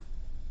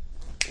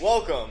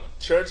Welcome,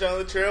 Church on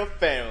the Trail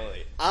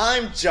family.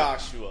 I'm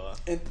Joshua.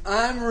 And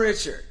I'm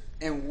Richard.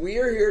 And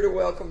we're here to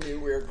welcome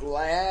you. We're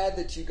glad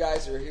that you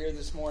guys are here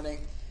this morning.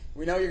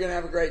 We know you're going to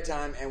have a great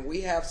time, and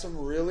we have some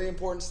really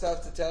important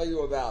stuff to tell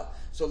you about.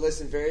 So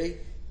listen very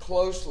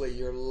closely.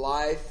 Your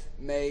life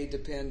may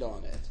depend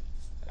on it.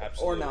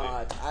 Absolutely. Or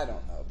not. I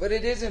don't know. But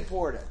it is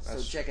important,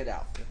 so check it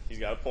out. He's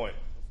got a point.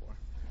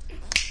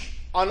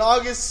 On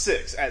August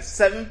 6th at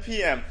 7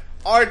 p.m.,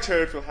 our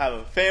church will have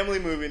a family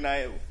movie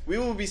night. We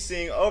will be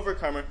seeing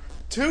Overcomer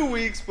 2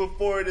 weeks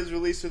before it is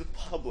released to the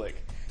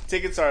public.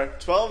 Tickets are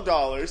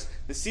 $12.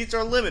 The seats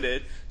are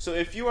limited, so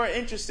if you are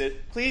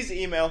interested, please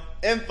email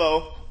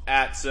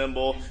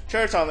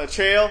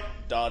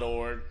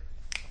info@churchonthetrail.org.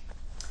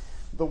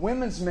 The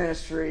women's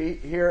ministry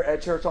here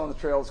at Church on the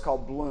Trail is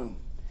called Bloom.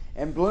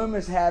 And Bloom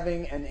is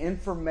having an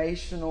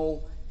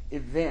informational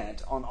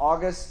event on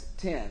August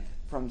 10th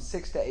from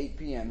 6 to 8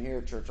 p.m. here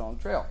at Church on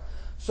the Trail.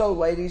 So,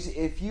 ladies,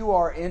 if you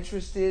are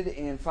interested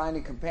in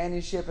finding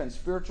companionship and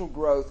spiritual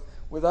growth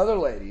with other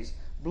ladies,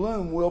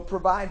 Bloom will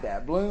provide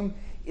that. Bloom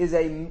is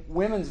a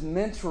women's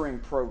mentoring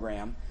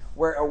program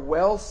where a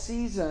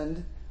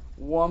well-seasoned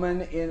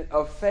woman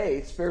of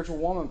faith, spiritual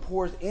woman,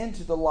 pours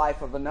into the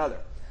life of another.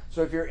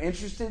 So if you're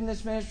interested in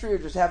this ministry or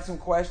just have some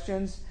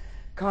questions,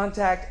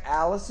 contact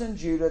Allison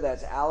Judah.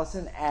 That's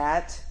Allison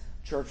at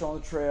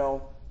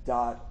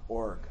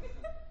churchonthetrail.org.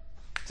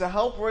 To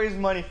help raise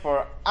money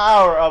for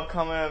our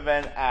upcoming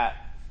event at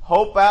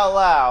Hope Out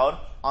Loud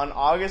on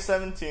August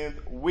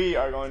 17th, we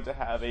are going to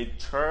have a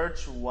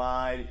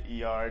church-wide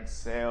yard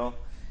sale.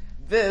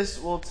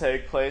 This will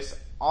take place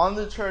on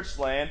the church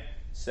land,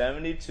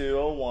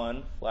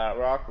 7201 Flat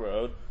Rock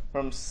Road,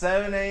 from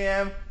 7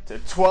 a.m. to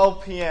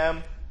 12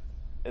 p.m.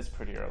 It's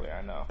pretty early,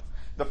 I know.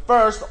 The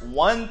first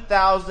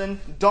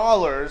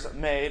 $1,000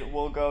 made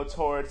will go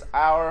towards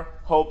our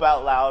Hope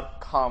Out Loud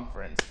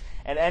conference,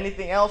 and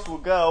anything else will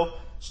go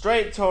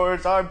straight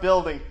towards our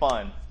building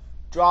fund.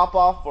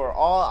 Drop-off for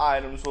all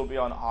items will be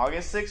on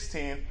August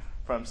 16th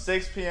from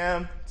 6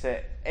 p.m.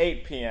 to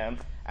 8 p.m.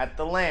 at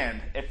the land.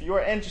 If you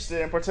are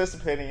interested in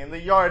participating in the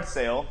yard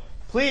sale,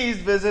 please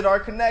visit our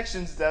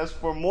connections desk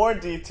for more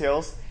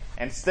details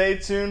and stay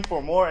tuned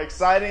for more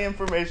exciting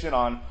information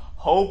on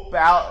Hope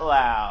Out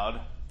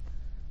Loud.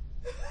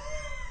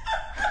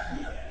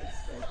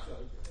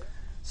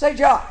 Say,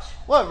 Josh.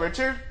 What,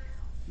 Richard?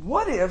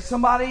 What if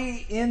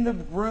somebody in the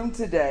room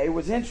today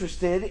was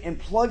interested in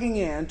plugging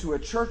in to a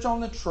Church on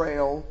the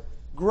Trail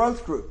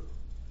growth group?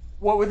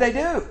 What would they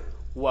do?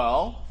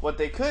 Well, what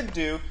they could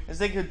do is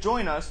they could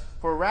join us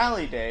for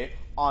Rally Day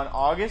on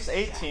August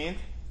 18th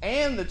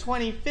and the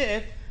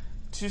 25th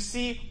to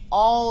see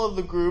all of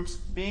the groups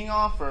being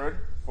offered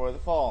for the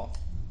fall.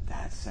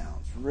 That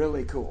sounds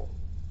really cool.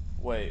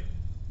 Wait,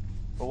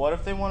 but what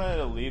if they wanted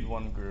to lead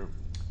one group?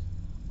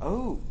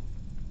 Oh,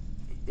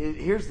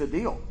 here's the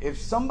deal. If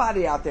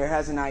somebody out there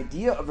has an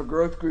idea of a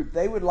growth group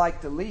they would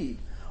like to lead,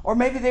 or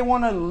maybe they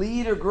want to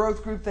lead a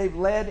growth group they've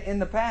led in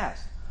the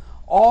past,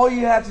 all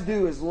you have to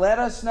do is let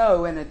us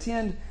know and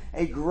attend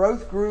a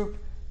growth group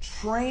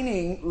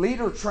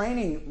leader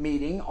training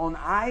meeting on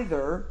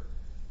either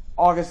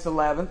August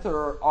 11th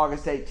or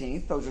August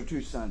 18th. Those are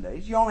 2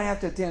 Sundays. You only have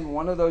to attend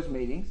one of those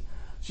meetings.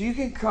 So you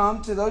can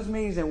come to those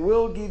meetings and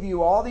we'll give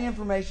you all the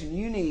information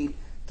you need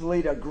to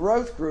lead a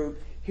growth group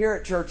here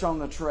at Church on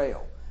the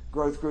Trail.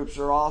 Growth groups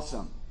are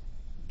awesome.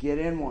 Get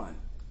in one.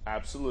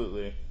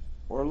 Absolutely.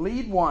 Or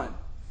lead one.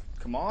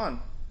 Come on.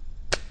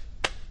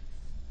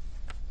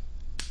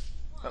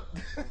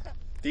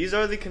 These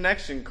are the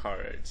connection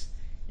cards.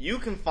 You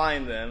can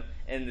find them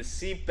in the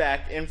seat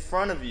back in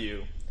front of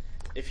you.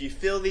 If you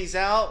fill these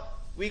out,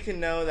 we can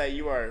know that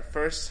you are a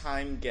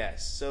first-time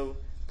guest, so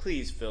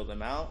please fill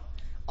them out.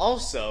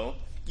 Also,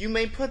 you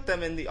may put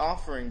them in the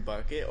offering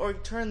bucket or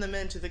turn them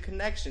into the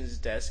connections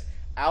desk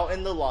out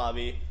in the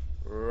lobby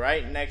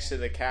right next to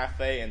the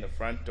cafe and the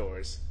front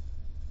doors.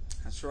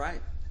 That's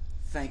right.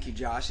 Thank you,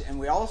 Josh. And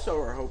we also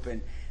are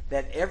hoping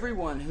that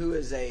everyone who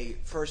is a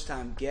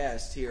first-time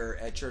guest here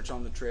at Church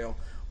on the Trail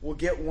will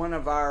get one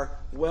of our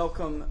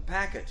welcome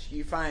packets.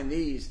 You find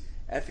these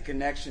at the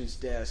connections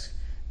desk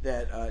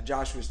that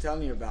Josh was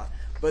telling you about.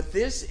 But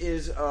this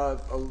is a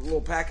little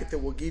packet that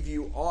will give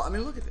you all, I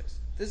mean, look at this.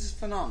 This is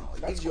phenomenal.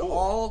 It gives you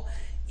all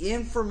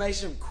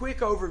information, quick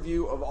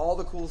overview of all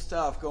the cool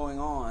stuff going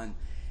on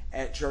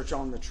at Church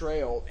on the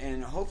Trail,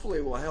 and hopefully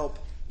it will help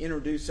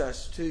introduce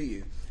us to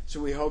you. So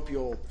we hope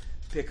you'll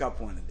pick up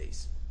one of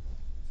these.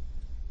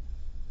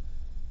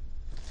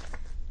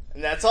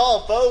 And that's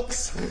all,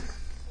 folks.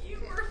 You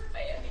were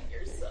fanning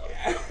yourself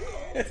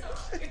the whole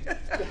time.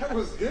 That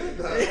was good,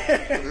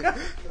 though.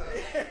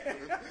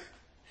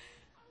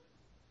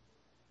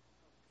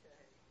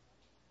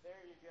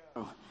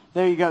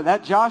 There you go.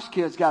 That Josh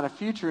kid's got a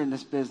future in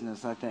this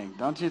business, I think.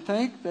 Don't you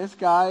think? This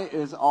guy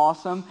is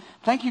awesome.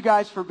 Thank you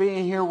guys for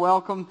being here.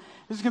 Welcome.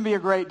 This is going to be a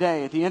great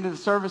day. At the end of the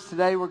service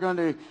today, we're going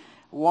to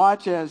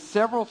watch as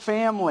several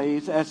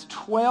families, as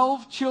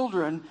 12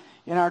 children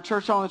in our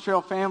Church on the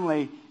Trail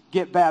family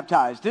get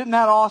baptized. Isn't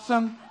that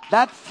awesome?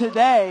 That's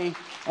today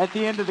at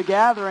the end of the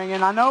gathering.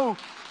 And I know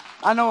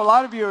I know a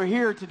lot of you are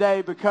here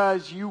today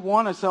because you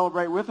want to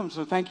celebrate with them,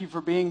 so thank you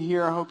for being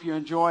here. I hope you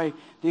enjoy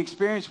the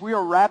experience. We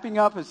are wrapping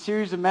up a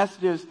series of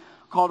messages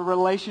called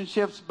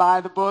Relationships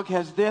by the Book.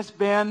 Has this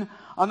been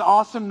an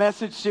awesome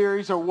message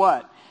series or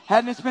what?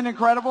 Hadn't it been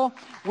incredible?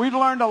 We've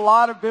learned a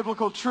lot of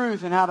biblical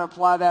truth and how to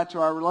apply that to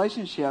our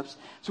relationships.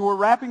 So we're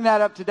wrapping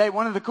that up today.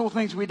 One of the cool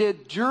things we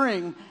did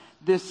during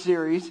this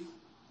series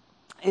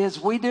is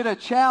we did a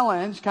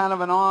challenge, kind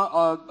of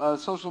a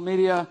social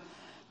media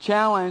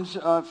challenge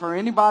for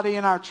anybody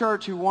in our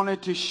church who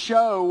wanted to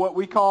show what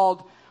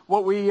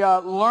we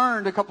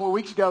learned a couple of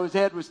weeks ago as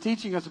Ed was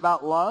teaching us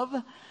about love,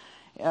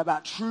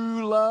 about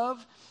true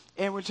love.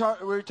 And we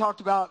talked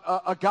about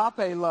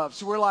agape love.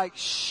 So we're like,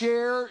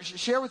 share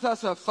with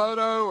us a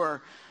photo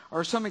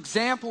or some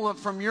example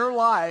from your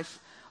life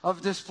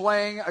of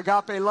displaying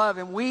agape love.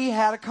 And we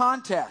had a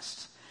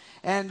contest.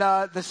 And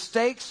the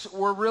stakes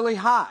were really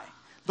high.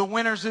 The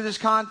winners of this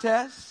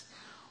contest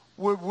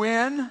would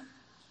win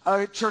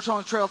a Church on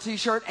the Trail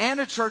t-shirt and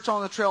a Church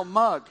on the Trail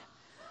mug.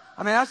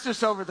 I mean, that's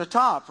just over the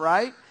top,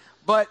 right?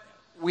 But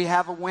we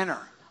have a winner.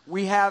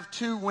 We have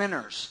two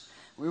winners.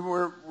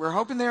 We're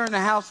hoping they're in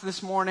the house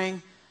this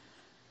morning.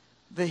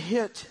 The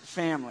Hitt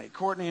family,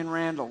 Courtney and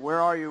Randall.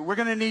 Where are you? We're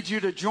going to need you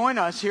to join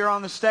us here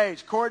on the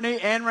stage. Courtney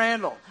and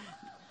Randall.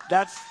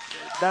 That's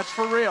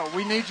for real.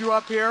 We need you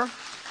up here.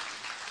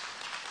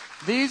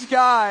 These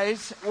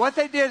guys, what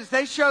they did is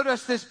they showed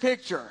us this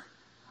picture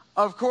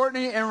of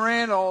Courtney and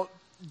Randall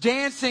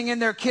dancing in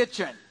their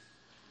kitchen.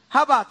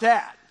 How about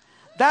that?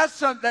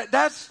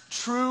 That's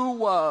true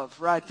love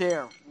right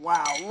there.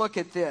 Wow, look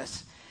at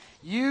this.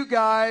 You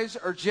guys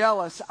are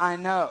jealous, I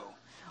know.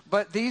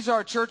 But these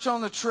are Church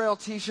on the Trail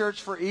t-shirts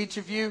for each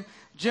of you.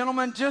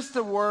 Gentlemen, just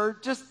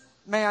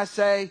may I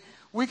say,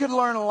 we could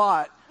learn a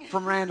lot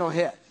from Randall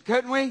Hitt,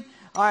 couldn't we?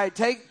 All right,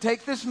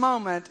 take this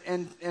moment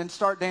and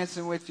start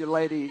dancing with your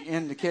lady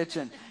in the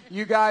kitchen.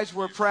 You guys,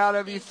 we're proud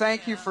of you.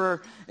 Thank you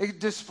for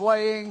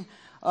displaying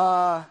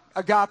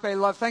agape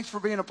love. Thanks for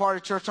being a part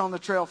of Church on the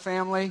Trail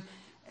family.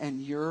 And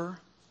you're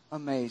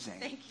amazing.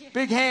 Thank you.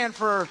 Big hand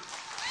for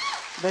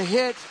the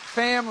Hitt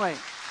family.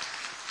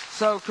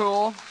 So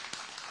cool.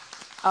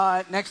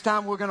 Next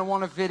time we're going to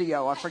want a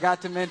video. I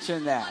forgot to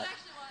mention that.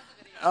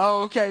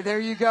 Oh, okay. There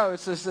you go.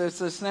 It's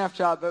a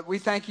snapshot. But we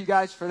thank you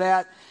guys for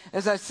that.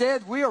 As I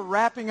said, we are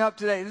wrapping up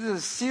today. This is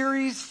a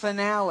series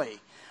finale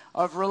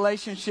of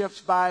Relationships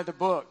by the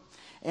Book.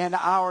 And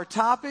our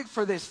topic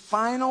for this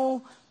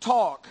final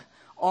talk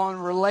on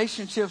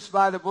Relationships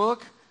by the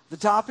Book, the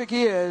topic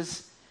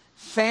is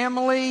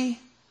family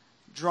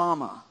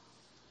drama.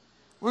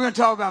 We're going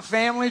to talk about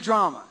family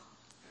drama.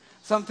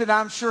 Something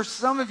I'm sure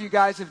some of you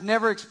guys have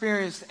never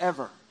experienced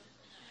ever.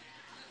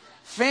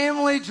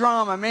 Family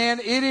drama, man,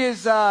 it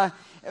is,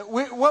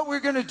 what we're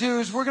going to do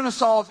is we're going to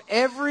solve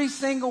every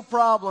single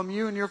problem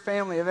you and your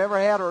family have ever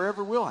had or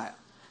ever will have.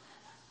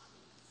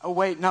 Oh,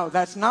 wait, no,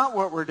 that's not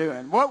what we're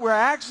doing. What we're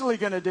actually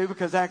going to do,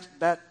 because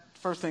that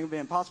first thing would be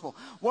impossible,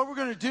 what we're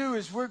going to do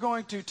is we're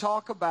going to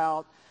talk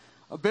about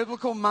a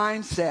biblical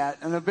mindset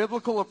and a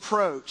biblical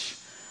approach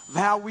of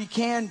how we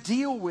can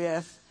deal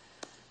with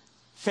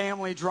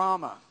family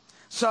drama.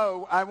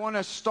 So I want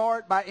to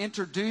start by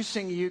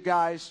introducing you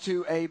guys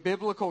to a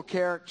biblical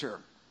character.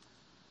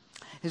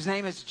 His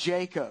name is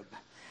Jacob.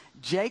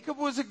 Jacob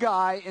was a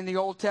guy in the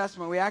Old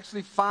Testament.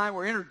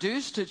 We're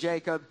introduced to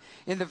Jacob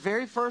in the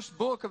very first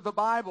book of the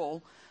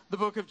Bible, the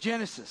book of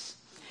Genesis.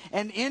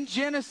 And in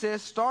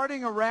Genesis,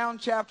 starting around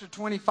chapter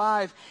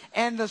 25,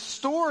 and the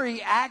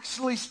story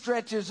actually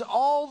stretches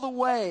all the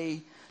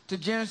way to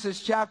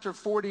Genesis chapter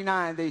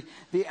 49,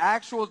 the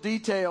actual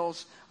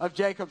details of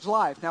Jacob's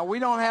life. Now, we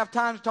don't have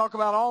time to talk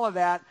about all of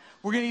that.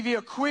 We're going to give you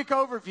a quick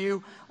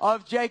overview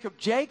of Jacob.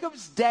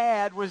 Jacob's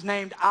dad was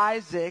named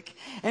Isaac,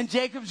 and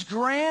Jacob's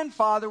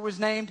grandfather was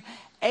named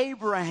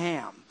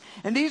Abraham.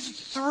 And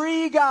these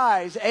three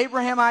guys,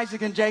 Abraham,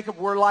 Isaac, and Jacob,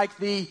 were like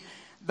the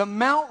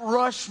Mount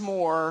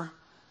Rushmore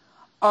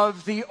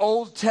of the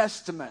Old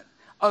Testament,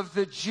 of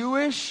the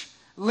Jewish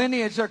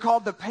lineage. They're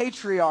called the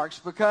patriarchs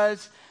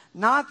because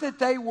not that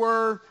they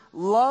were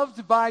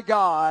loved by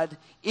God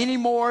any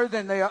more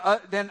than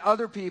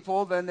other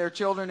people, than their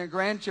children and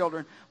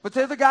grandchildren, but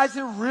they're the guys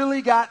that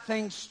really got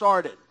things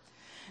started.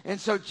 And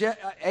so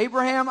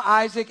Abraham,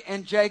 Isaac,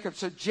 and Jacob.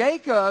 So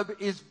Jacob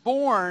is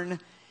born,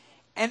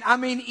 and I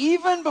mean,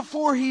 even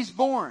before he's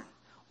born,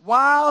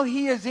 while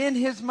he is in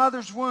his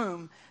mother's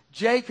womb,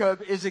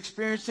 Jacob is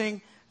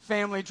experiencing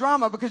family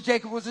drama because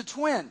Jacob was a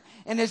twin.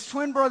 And his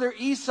twin brother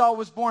Esau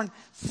was born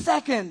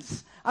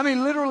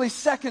literally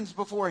seconds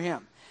before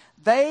him.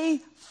 They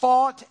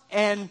fought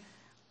and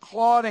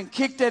clawed and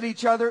kicked at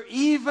each other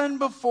even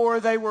before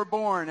they were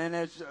born. And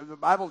as the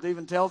Bible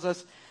even tells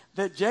us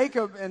that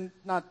Jacob, and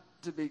not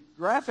to be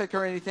graphic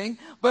or anything,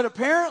 but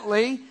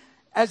apparently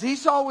as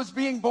Esau was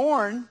being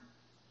born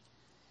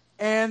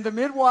and the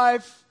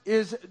midwife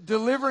is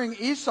delivering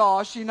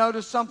Esau, she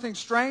noticed something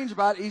strange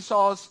about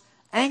Esau's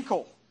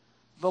ankle,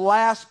 the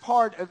last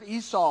part of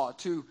Esau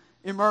to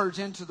emerge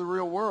into the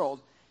real world.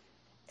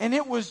 And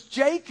it was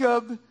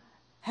Jacob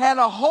had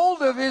a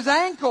hold of his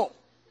ankle.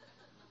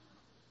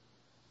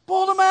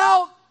 pulled him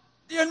out.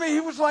 I mean, he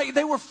was like,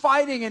 they were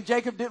fighting, and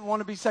Jacob didn't want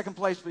to be second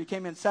place, but he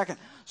came in second.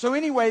 So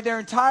anyway, their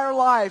entire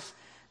life,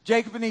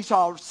 Jacob and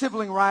Esau,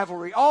 sibling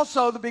rivalry.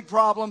 Also, the big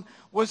problem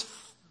was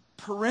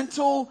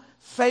parental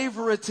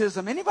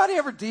favoritism. Anybody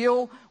ever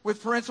deal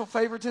with parental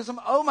favoritism?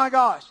 Oh my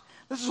gosh,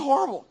 this is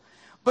horrible.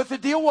 But the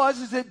deal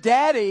was that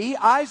Daddy,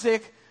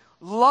 Isaac,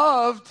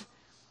 loved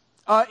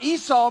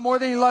Esau more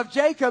than he loved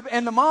Jacob,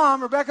 and the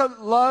mom, Rebecca,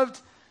 loved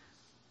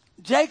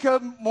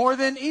Jacob more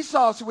than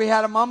Esau. So we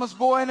had a mama's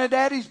boy and a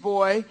daddy's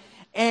boy,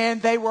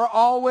 and they were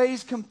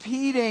always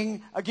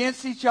competing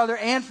against each other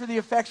and for the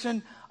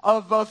affection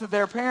of both of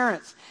their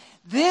parents.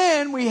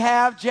 Then we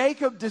have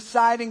Jacob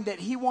deciding that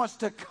he wants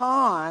to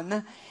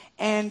con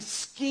and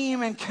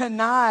scheme and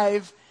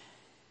connive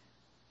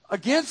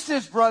against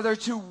his brother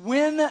to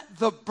win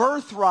the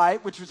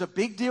birthright, which was a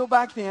big deal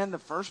back then. The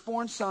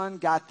firstborn son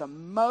got the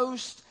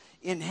most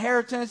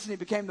inheritance, and he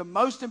became the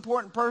most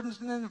important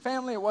person in the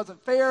family. It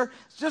wasn't fair.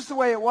 It's just the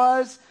way it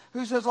was.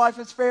 Who says life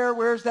is fair?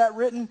 Where's that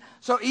written?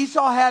 So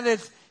Esau had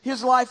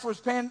his life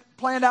was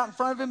planned out in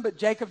front of him, but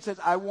Jacob says,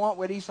 I want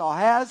what Esau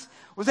has.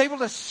 Was able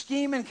to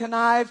scheme and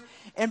connive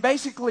and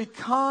basically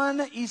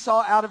con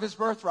Esau out of his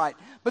birthright.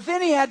 But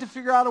then he had to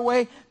figure out a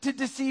way to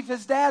deceive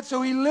his dad,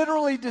 so he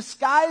literally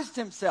disguised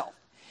himself.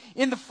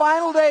 In the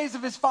final days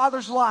of his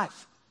father's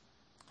life,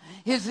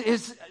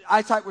 his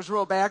eyesight was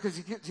real bad because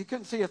he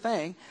couldn't see a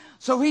thing.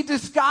 So he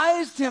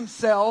disguised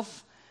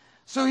himself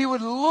so he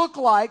would look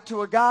like,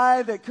 to a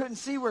guy that couldn't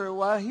see where he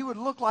was, he would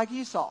look like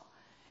Esau.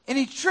 And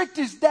he tricked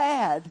his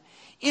dad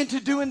into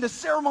doing the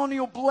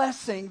ceremonial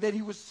blessing that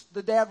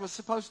the dad was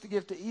supposed to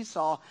give to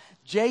Esau.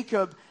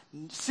 Jacob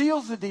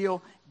seals the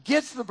deal,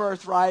 gets the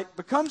birthright,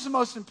 becomes the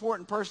most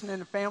important person in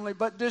the family,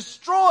 but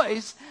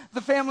destroys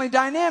the family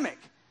dynamic.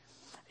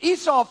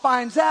 Esau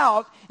finds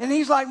out, and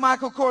he's like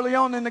Michael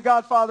Corleone in The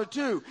Godfather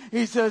 2.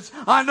 He says,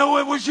 I know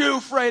it was you,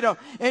 Fredo.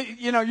 And,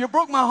 you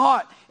broke my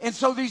heart. And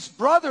so these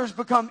brothers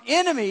become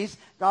enemies.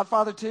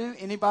 Godfather 2,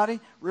 anybody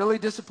really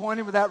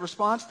disappointed with that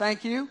response?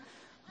 Thank you.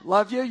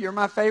 Love you. You're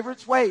my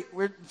favorites. Wait,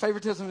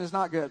 favoritism is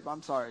not good.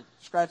 I'm sorry.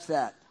 Scratch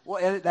that. We'll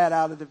edit that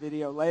out of the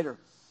video later.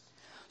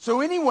 So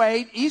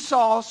anyway,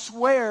 Esau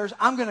swears,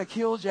 I'm going to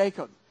kill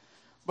Jacob.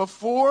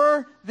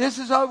 Before this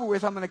is over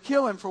with, I'm going to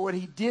kill him for what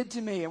he did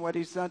to me and what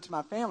he's done to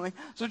my family.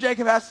 So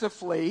Jacob has to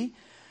flee,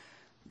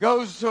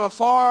 goes to a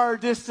far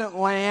distant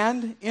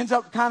land, ends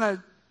up kind of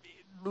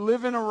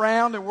living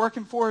around and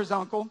working for his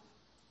uncle,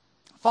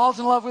 falls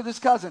in love with his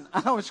cousin.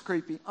 I know it's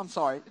creepy. I'm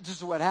sorry. It's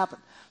just what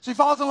happened. So he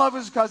falls in love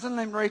with his cousin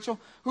named Rachel,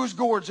 who was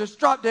gorgeous,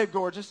 drop dead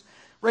gorgeous.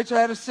 Rachel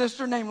had a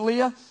sister named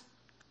Leah.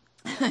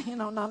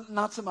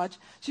 Not so much.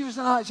 She was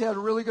nice. She had a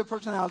really good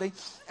personality.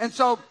 And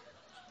so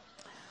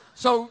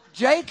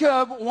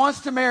Jacob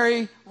wants to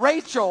marry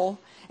Rachel,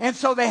 and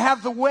so they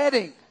have the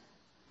wedding.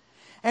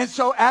 And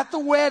so at the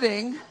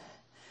wedding,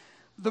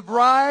 the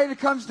bride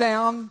comes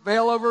down,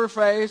 veil over her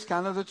face,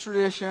 kind of the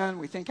tradition.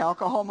 We think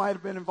alcohol might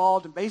have been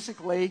involved. And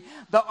basically,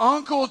 the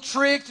uncle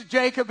tricked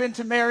Jacob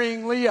into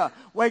marrying Leah.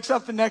 Wakes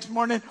up the next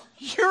morning,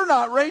 you're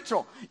not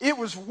Rachel. It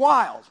was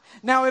wild.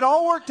 Now, it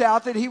all worked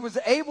out that he was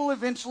able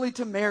eventually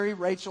to marry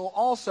Rachel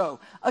also.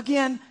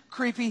 Again,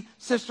 creepy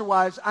sister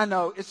wives. I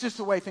know, it's just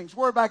the way things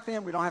were back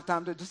then. We don't have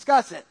time to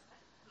discuss it.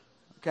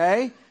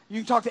 Okay?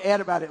 You can talk to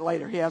Ed about it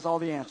later. He has all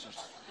the answers.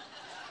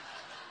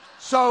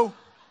 So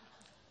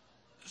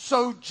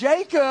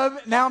Jacob,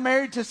 now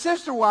married to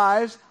sister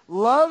wives,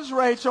 loves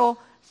Rachel,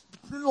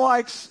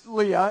 likes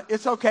Leah.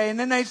 It's okay. And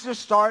then they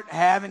just start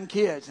having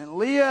kids. And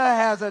Leah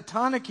has a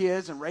ton of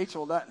kids, and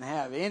Rachel doesn't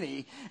have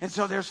any. And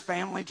so there's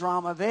family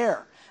drama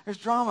there. There's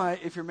drama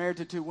if you're married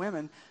to two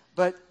women.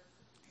 But,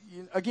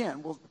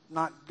 again, we'll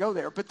not go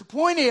there. But the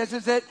point is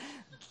that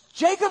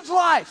Jacob's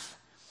life,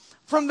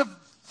 from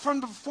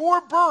before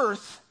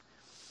birth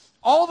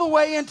all the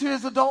way into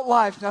his adult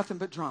life, nothing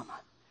but drama.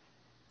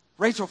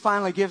 Rachel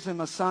finally gives him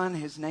a son.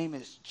 His name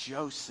is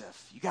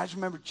Joseph. You guys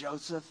remember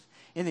Joseph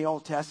in the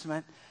Old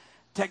Testament?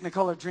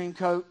 Technicolor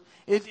Dreamcoat.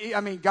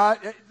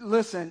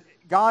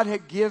 God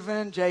had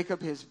given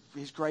Jacob his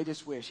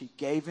greatest wish. He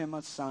gave him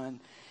a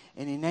son,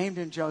 and he named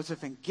him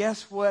Joseph. And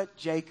guess what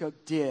Jacob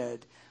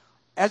did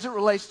as it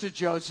relates to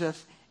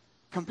Joseph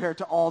compared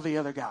to all the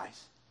other guys?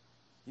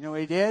 You know what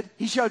he did?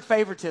 He showed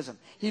favoritism.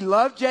 He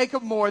loved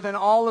Jacob more than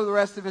all of the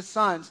rest of his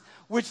sons,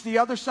 which the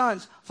other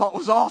sons thought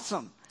was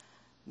awesome.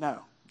 No.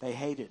 They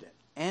hated it.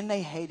 And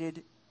they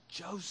hated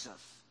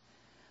Joseph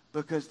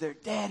because their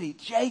daddy,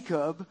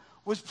 Jacob,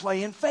 was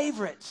playing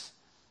favorites.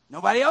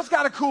 Nobody else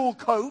got a cool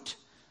coat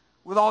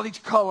with all these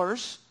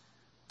colors.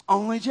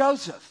 Only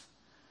Joseph.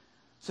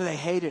 So they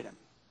hated him.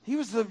 He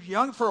was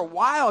for a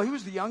while, he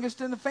was the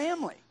youngest in the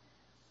family.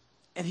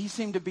 And he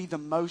seemed to be the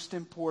most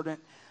important.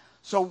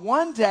 So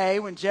one day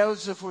when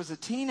Joseph was a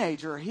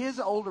teenager, his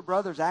older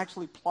brothers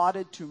actually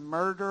plotted to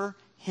murder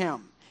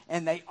him.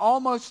 And they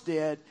almost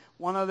did.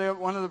 One of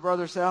the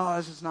brothers said,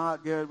 this is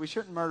not good. We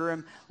shouldn't murder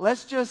him.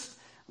 Let's just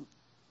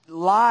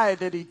lie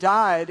that he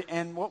died,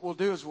 and what we'll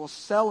do is we'll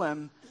sell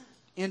him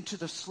into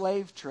the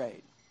slave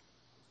trade.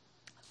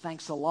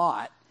 Thanks a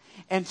lot.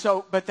 And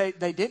so, but they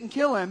didn't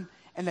kill him,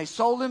 and they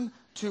sold him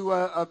to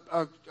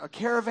a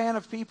caravan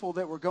of people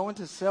that were going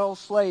to sell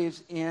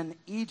slaves in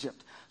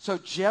Egypt. So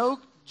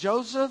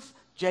Joseph,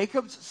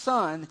 Jacob's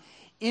son,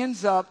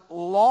 ends up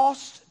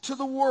lost to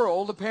the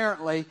world,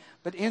 apparently,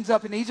 but ends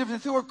up in Egypt.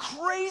 And through a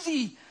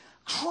crazy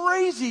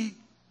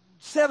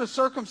set of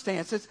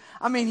circumstances,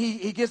 I mean,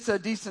 he gets a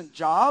decent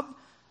job,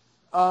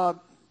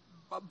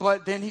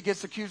 but then he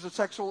gets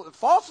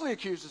falsely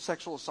accused of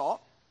sexual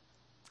assault,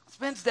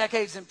 spends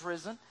decades in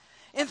prison,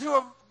 and through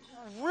a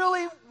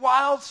really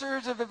wild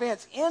series of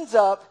events, ends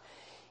up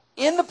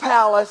in the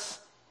palace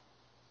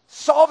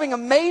solving a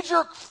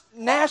major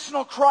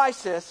national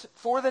crisis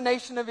for the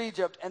nation of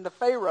Egypt. And the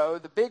Pharaoh,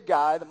 the big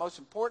guy, the most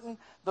important,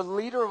 the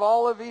leader of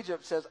all of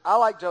Egypt, says, I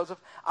like Joseph.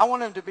 I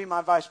want him to be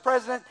my vice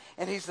president.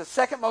 And he's the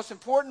second most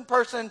important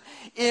person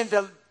in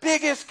the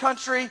biggest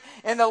country,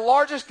 in the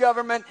largest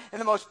government, in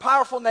the most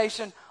powerful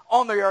nation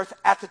on the earth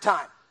at the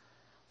time.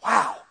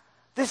 Wow,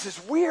 this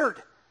is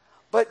weird.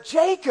 But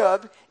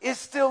Jacob is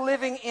still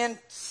living in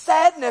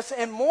sadness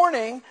and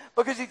mourning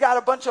because he got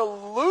a bunch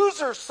of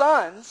loser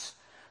sons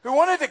who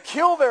wanted to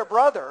kill their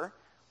brother.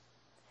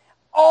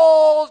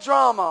 All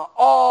drama,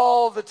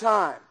 all the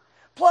time.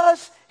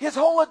 Plus, his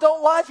whole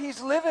adult life, he's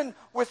living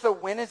with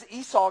when is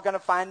Esau going to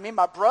find me?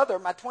 My brother,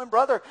 my twin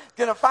brother,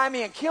 going to find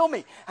me and kill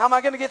me. How am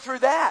I going to get through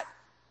that?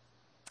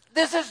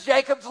 This is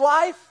Jacob's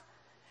life.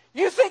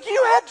 You think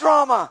you had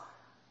drama?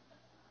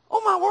 Oh,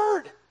 my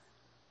word.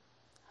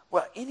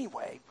 Well,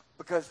 anyway,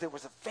 because there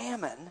was a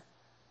famine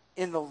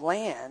in the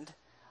land,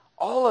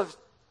 all of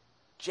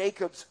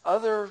Jacob's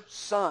other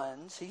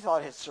sons, he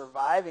thought his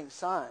surviving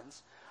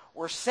sons,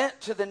 were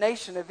sent to the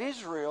nation of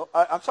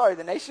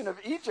the nation of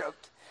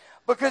Egypt,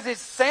 because it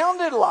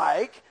sounded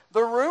like,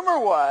 the rumor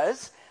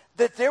was,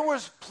 that there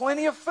was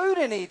plenty of food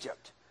in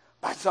Egypt.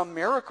 By some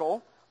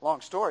miracle,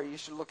 long story, you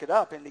should look it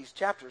up in these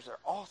chapters, they're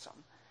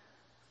awesome.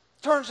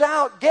 Turns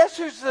out, guess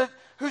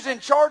who's in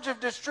charge of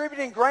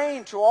distributing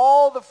grain to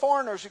all the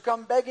foreigners who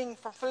come begging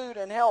for food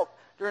and help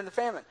during the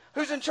famine?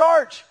 Who's in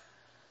charge?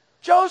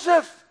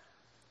 Joseph.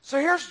 So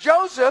here's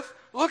Joseph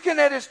looking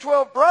at his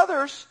 12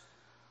 brothers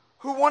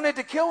who wanted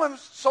to kill him,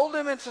 sold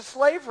him into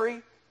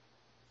slavery,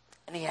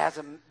 and he has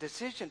a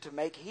decision to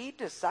make. He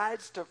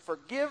decides to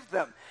forgive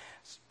them.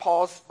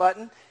 Pause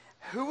button.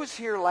 Who was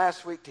here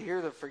last week to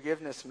hear the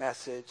forgiveness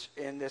message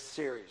in this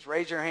series?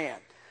 Raise your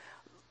hand.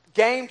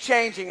 Game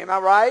changing, am I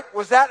right?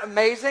 Was that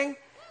amazing?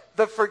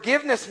 The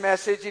forgiveness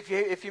message,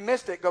 if you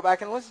missed it, go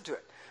back and listen to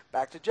it.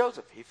 Back to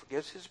Joseph. He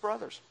forgives his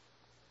brothers.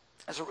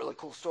 That's a really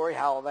cool story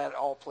how that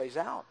all plays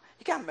out.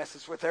 He kind of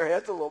messes with their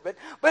heads a little bit,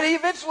 but he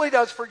eventually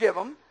does forgive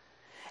them.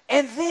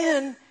 And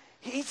then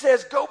he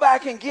says, go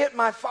back and get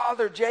my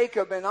father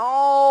Jacob and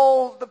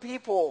all the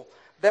people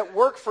that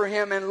work for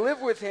him and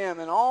live with him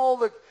and all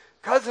the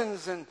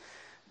cousins and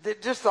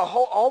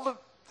all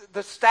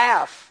the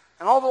staff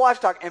and all the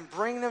livestock, and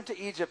bring them to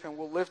Egypt, and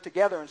we'll live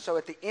together. And so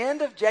at the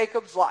end of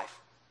Jacob's life,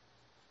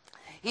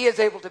 he is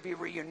able to be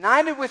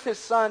reunited with his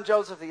son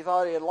Joseph he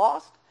thought he had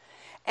lost,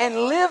 and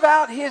live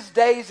out his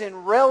days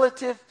in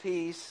relative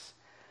peace.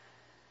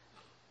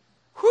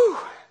 Whew,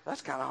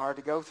 that's kind of hard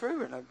to go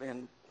through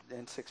in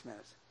 6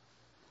 minutes.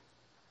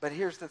 But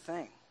here's the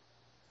thing.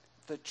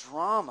 The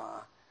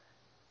drama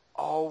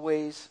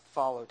always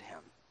followed him.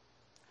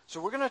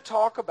 So we're going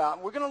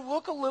to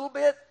look a little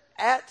bit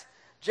at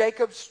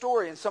Jacob's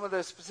story and some of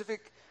the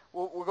specific,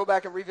 we'll go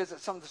back and revisit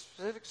some of the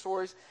specific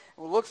stories.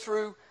 And we'll look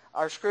through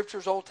our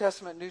scriptures, Old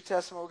Testament, New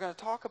Testament. We're going to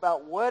talk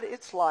about what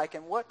it's like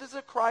and what does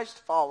a Christ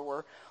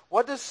follower,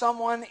 what does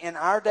someone in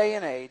our day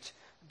and age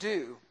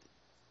do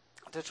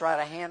to try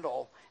to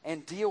handle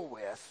and deal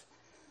with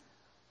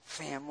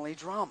family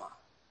drama.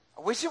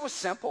 I wish it was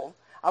simple.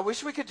 I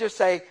wish we could just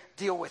say,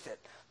 deal with it,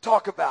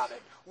 talk about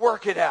it,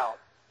 work it out,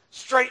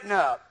 straighten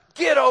up,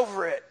 get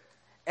over it,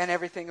 and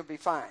everything would be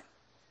fine.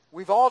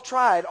 We've all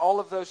tried all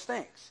of those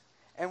things,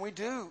 and we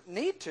do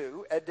need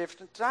to at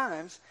different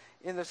times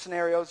in the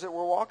scenarios that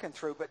we're walking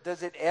through. But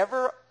does it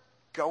ever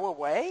go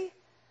away?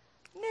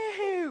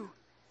 No,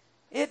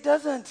 it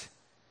doesn't.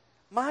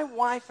 My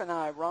wife and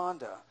I,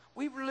 Rhonda,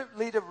 we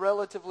lead a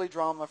relatively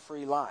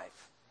drama-free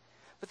life.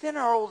 But then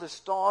our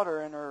oldest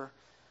daughter and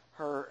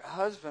her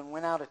husband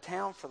went out of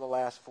town for the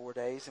last 4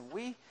 days, and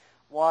we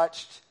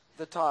watched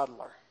The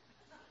Toddler.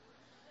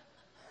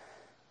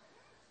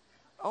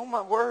 Oh,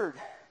 my word.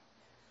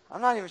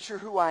 I'm not even sure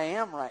who I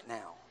am right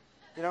now.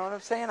 You know what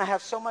I'm saying? I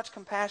have so much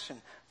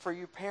compassion for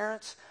you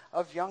parents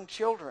of young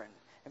children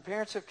and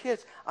parents of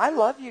kids. I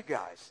love you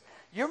guys.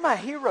 You're my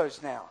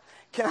heroes now.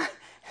 Can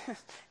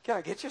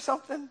I get you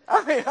something?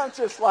 I mean, I'm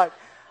just like,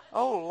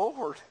 oh,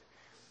 Lord.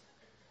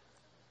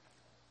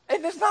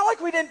 And it's not like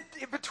we didn't,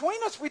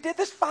 between us, we did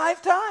this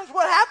 5 times.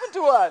 What happened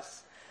to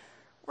us?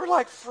 We're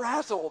like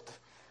frazzled.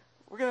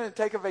 We're going to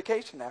take a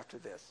vacation after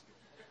this.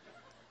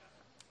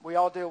 We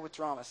all deal with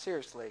drama,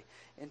 seriously,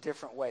 in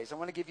different ways. I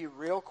want to give you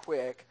real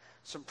quick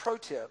some pro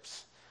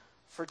tips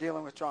for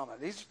dealing with drama.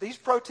 These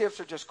pro tips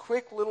are just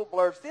quick little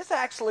blurbs. This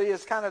actually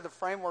is kind of the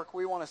framework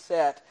we want to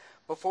set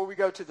before we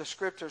go to the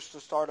scriptures to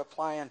start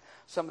applying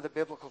some of the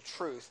biblical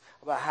truth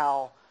about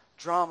how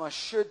drama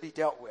should be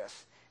dealt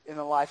with in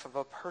the life of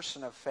a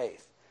person of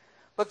faith.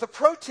 But the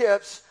pro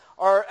tips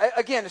are,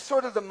 again, it's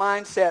sort of the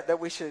mindset that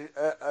we should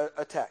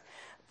attack.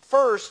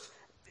 First,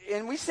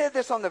 and we said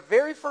this on the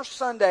very first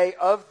Sunday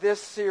of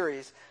this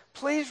series,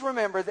 please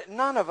remember that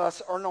none of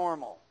us are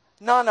normal.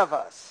 None of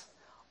us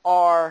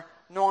are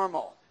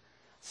normal.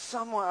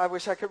 I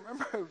wish I could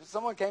remember,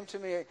 someone came to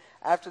me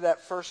after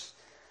that first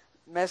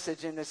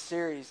message in this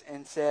series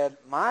and said,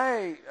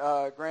 my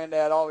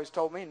granddad always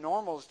told me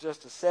normal is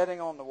just a setting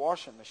on the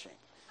washing machine.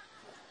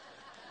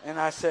 And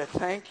I said,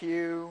 thank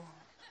you,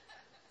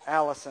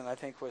 Allison, I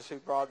think was who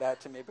brought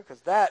that to me,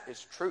 because that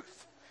is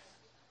truth.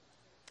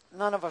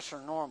 None of us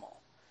are normal.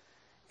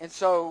 And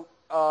so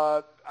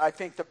I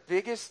think the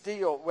biggest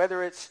deal,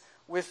 whether it's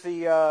with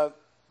the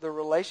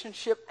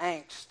relationship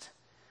angst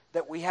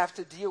that we have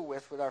to deal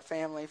with our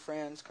family,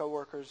 friends,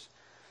 coworkers,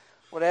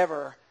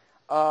 whatever,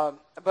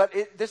 but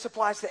this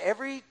applies to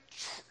every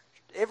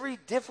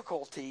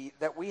difficulty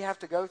that we have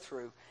to go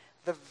through.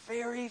 The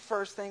very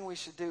first thing we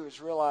should do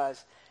is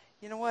realize,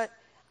 you know what?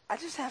 I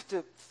just have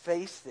to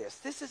face this.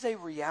 This is a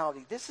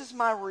reality. This is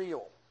my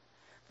real.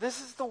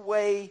 This is the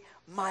way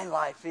my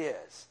life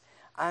is.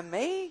 I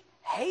may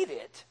hate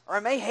it, or I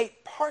may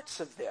hate parts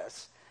of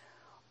this,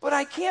 but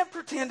I can't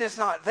pretend it's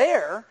not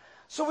there.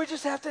 So we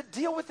just have to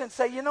deal with it and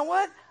say, you know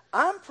what?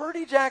 I'm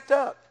pretty jacked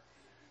up.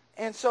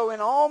 And so in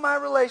all my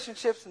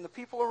relationships and the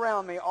people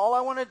around me, all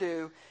I want to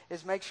do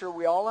is make sure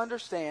we all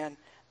understand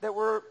that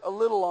we're a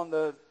little on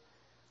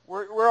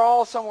we're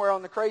all somewhere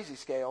on the crazy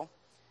scale.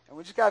 And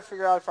we just got to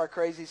figure out if our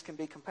crazies can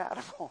be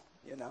compatible,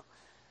 you know.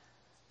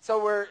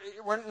 So we're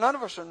none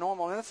of us are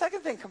normal. And the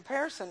second thing,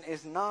 comparison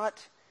is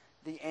not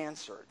the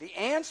answer. The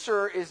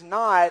answer is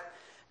not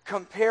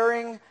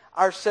comparing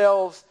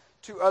ourselves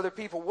to other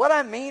people. What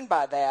I mean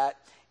by that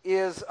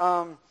is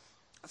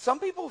some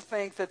people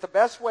think that the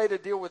best way to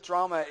deal with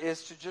drama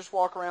is to just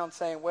walk around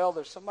saying, well,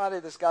 there's somebody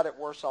that's got it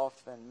worse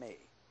off than me.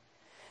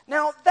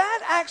 Now,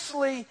 that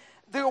actually,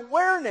 the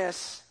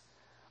awareness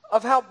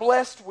of how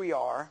blessed we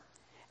are,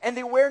 and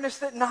the awareness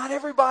that not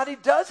everybody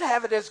does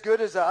have it as good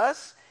as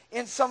us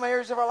in some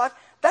areas of our life,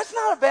 that's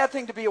not a bad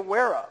thing to be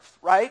aware of,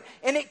 right?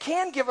 And it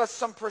can give us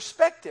some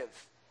perspective.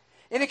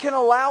 And it can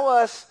allow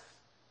us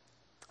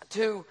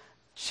to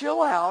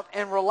chill out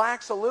and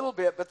relax a little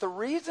bit. But the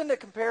reason that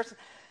comparison,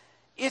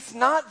 it's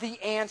not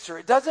the answer.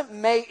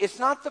 It's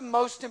not the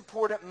most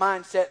important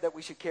mindset that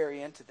we should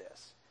carry into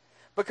this.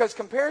 Because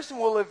comparison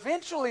will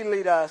eventually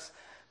lead us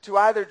to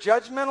either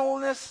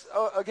judgmentalness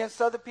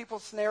against other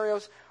people's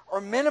scenarios or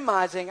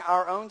minimizing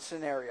our own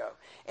scenario.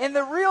 And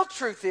the real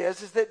truth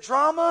is that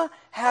drama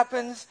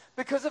happens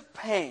because of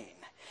pain.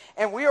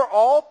 And we are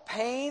all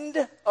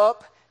pained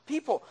up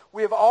people.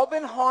 We have all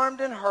been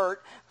harmed and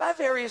hurt by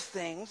various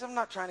things. I'm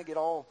not trying to get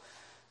all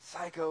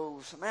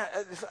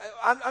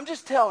I'm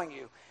just telling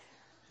you,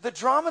 the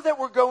drama that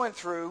we're going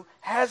through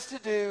has to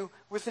do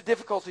with the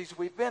difficulties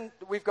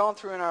we've gone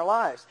through in our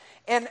lives.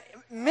 And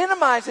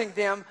minimizing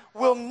them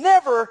will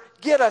never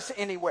get us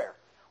anywhere.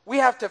 We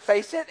have to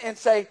face it and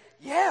say,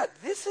 yeah,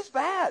 this is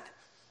bad.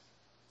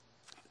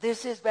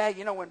 This is bad.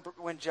 You know,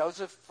 when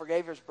Joseph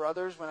forgave his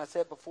brothers, when I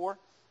said before,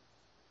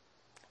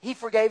 he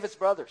forgave his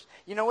brothers.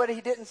 You know what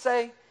he didn't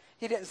say?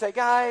 He didn't say,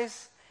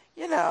 guys,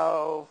 you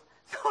know,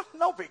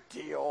 no big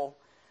deal.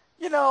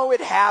 You know,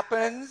 it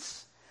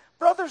happens.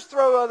 Brothers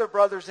throw other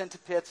brothers into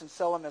pits and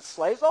sell them as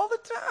slaves all the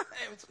time.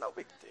 It's no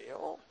big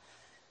deal.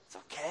 It's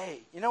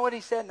okay. You know what he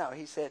said? No,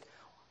 he said,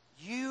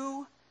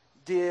 you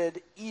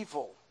did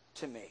evil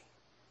to me.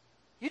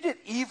 You did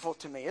evil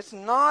to me. It's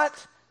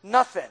not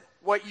nothing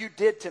what you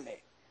did to me.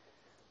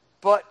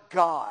 But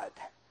God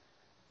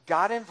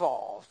got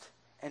involved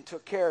and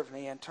took care of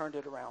me and turned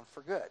it around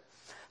for good.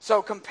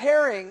 So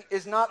comparing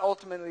is not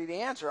ultimately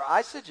the answer.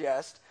 I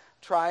suggest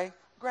try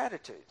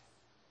gratitude.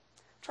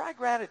 Try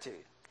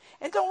gratitude.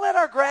 And don't let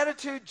our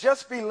gratitude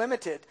just be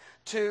limited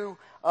to,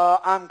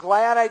 I'm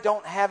glad I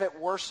don't have it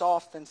worse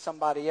off than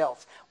somebody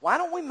else. Why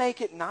don't we make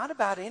it not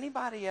about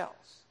anybody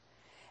else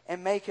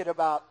and make it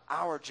about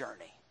our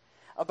journey,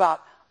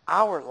 about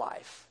our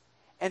life,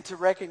 and to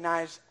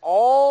recognize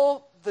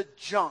all the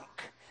junk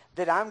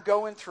that I'm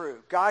going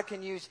through. God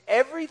can use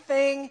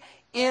everything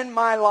in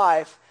my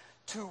life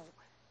to,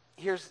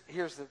 here's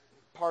the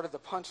part of the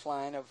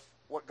punchline of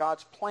what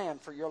God's plan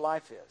for your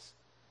life is.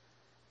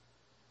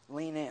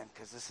 Lean in,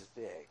 because this is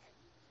big.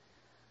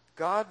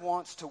 God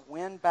wants to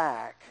win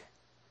back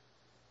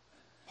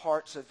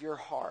parts of your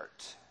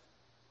heart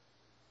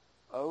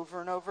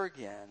over and over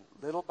again,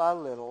 little by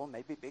little,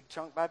 maybe big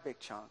chunk by big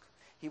chunk.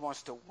 He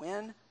wants to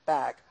win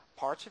back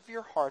parts of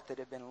your heart that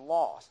have been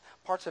lost,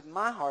 parts of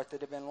my heart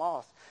that have been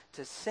lost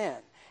to sin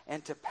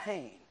and to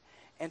pain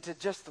and to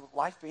just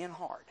life being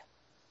hard.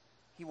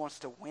 He wants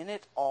to win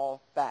it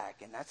all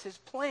back. And that's his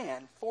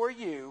plan for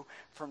you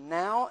from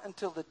now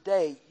until the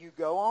day you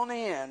go on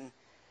in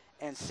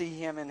and see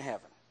him in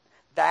heaven.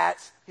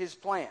 That's his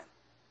plan.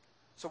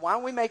 So why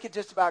don't we make it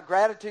just about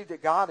gratitude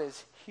that God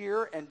is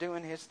here and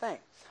doing his thing.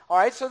 All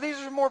right, so these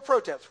are more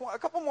pro tips. A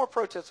couple more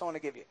pro tips I want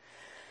to give you.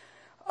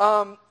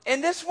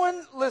 And this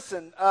one,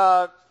 listen,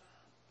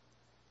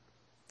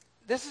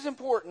 this is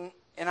important,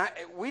 and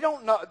we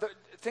don't know,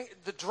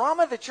 the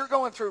drama that you're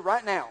going through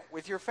right now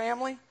with your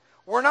family,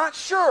 we're not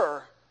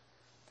sure,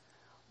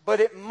 but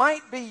it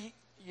might be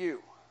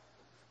you.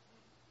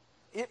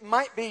 It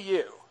might be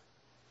you.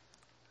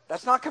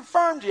 That's not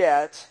confirmed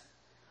yet,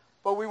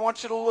 but we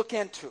want you to look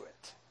into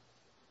it.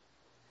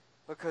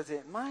 Because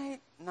it might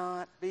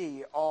not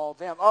be all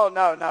them. Oh,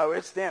 no,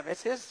 it's them.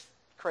 It's his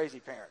crazy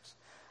parents.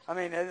 I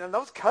mean, and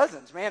those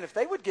cousins, man, if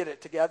they would get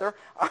it together,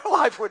 our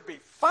life would be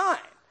fine.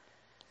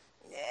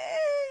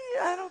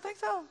 I don't think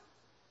so.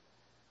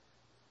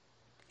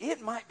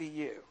 It might be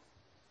you.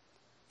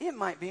 It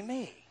might be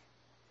me.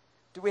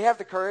 Do we have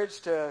the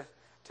courage to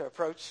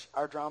approach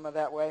our drama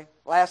that way?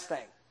 Last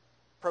thing,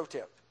 pro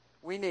tip.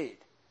 We need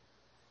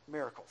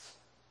miracles.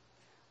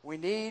 We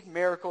need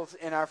miracles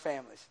in our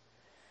families.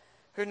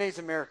 Who needs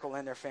a miracle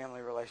in their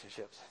family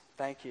relationships?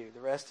 Thank you. The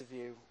rest of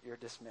you, you're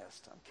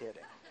dismissed. I'm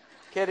kidding.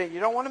 Kidding.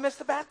 You don't want to miss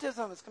the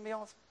baptism. It's going to be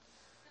awesome.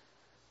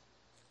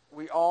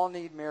 We all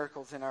need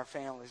miracles in our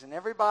families. And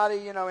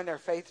everybody, in their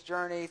faith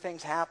journey,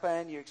 things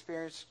happen. You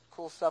experience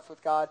cool stuff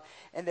with God.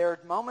 And there are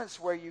moments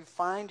where you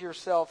find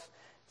yourself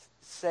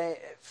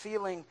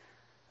feeling,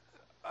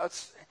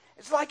 it's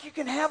like you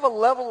can have a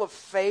level of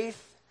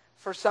faith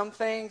for some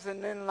things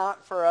and then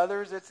not for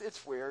others.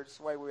 It's weird. It's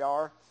the way we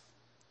are.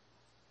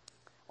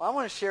 Well, I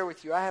want to share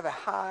with you, I have a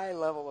high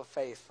level of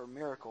faith for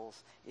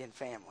miracles in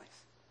families.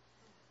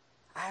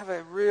 I have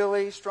a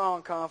really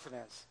strong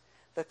confidence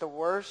that the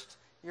worst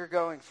you're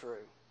going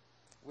through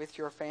with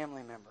your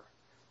family member,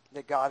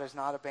 that God has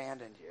not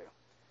abandoned you,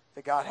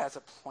 that God has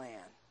a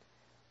plan,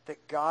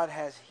 that God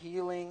has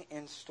healing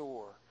in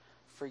store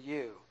for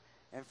you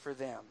and for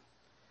them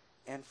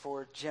and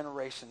for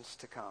generations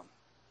to come.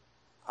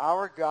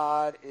 Our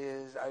God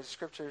is, as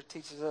Scripture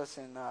teaches us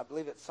in, I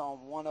believe it's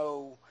Psalm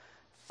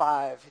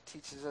 105, it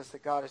teaches us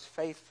that God is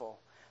faithful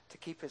to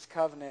keep his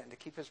covenant and to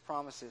keep his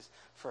promises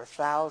for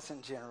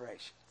 1,000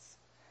 generations.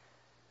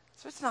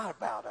 So it's not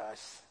about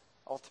us,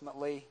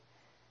 ultimately.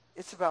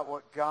 It's about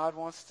what God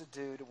wants to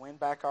do to win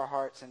back our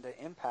hearts and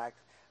to impact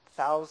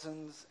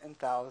thousands and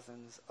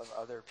thousands of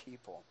other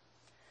people.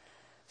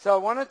 So I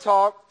want to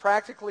talk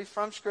practically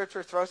from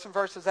Scripture, throw some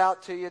verses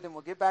out to you, then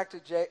we'll get back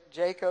to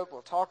Jacob.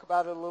 We'll talk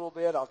about it a little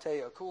bit. I'll tell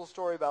you a cool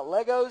story about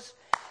Legos,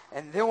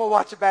 and then we'll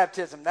watch a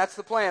baptism. That's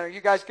the plan. Are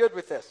you guys good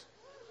with this?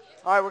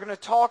 All right, we're going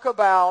to talk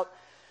about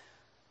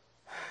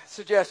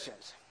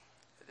suggestions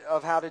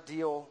of how to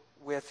deal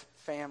with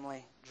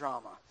family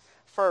drama.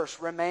 First,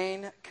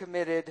 remain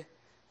committed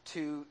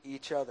to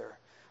each other.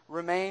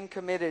 Remain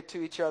committed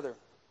to each other.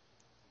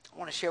 I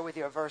want to share with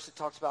you a verse that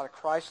talks about a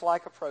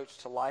Christ-like approach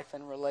to life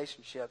and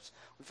relationships.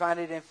 We find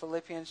it in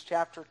Philippians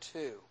chapter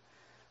 2.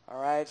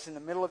 All right, it's in the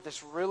middle of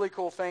this really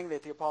cool thing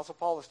that the Apostle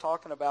Paul is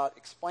talking about,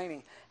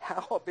 explaining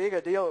how big a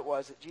deal it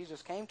was that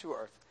Jesus came to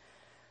earth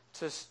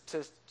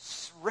to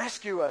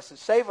rescue us and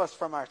save us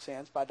from our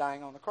sins by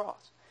dying on the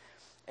cross.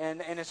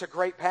 And it's a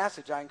great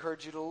passage. I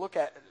encourage you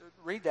to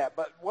read that.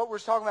 But what we're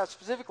talking about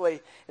specifically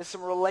is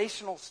some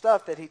relational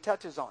stuff that he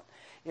touches on.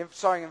 In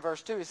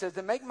verse 2, he says,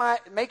 "That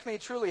make me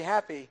truly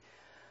happy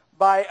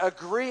by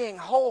agreeing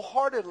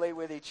wholeheartedly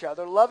with each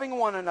other, loving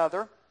one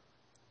another,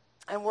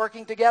 and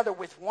working together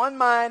with one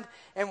mind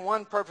and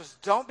one purpose."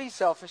 Don't be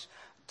selfish.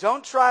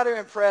 Don't try to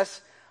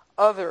impress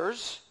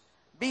others.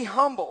 Be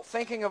humble,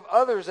 thinking of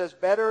others as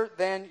better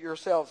than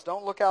yourselves.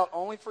 Don't look out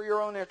only for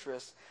your own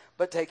interests,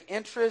 but take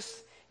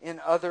interest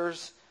in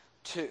others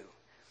too.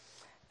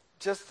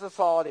 Just the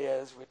thought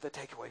is, the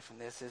takeaway from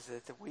this is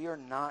that we are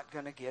not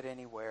going to get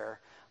anywhere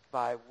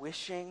by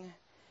wishing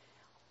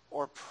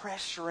or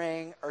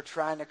pressuring or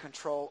trying to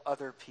control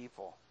other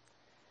people.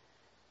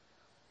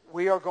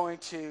 We are going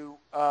to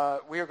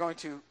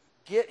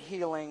get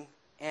healing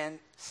and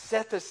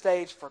set the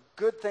stage for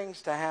good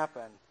things to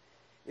happen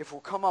if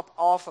we'll come up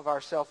off of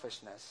our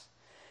selfishness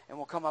and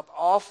we'll come up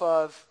off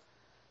of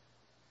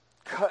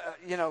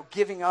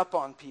giving up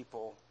on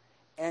people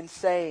and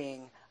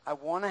saying, I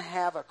want to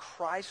have a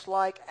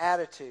Christ-like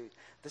attitude,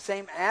 the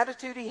same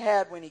attitude he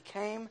had when he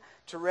came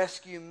to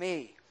rescue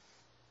me.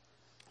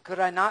 Could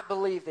I not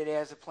believe that he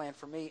has a plan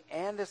for me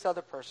and this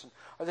other person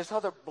or this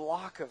other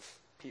block of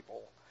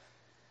people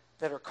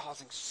that are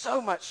causing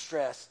so much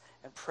stress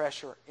and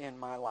pressure in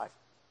my life?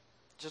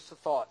 Just a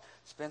thought.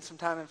 Spend some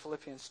time in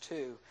Philippians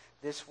 2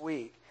 this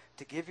week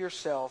to give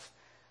yourself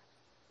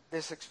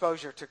this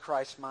exposure to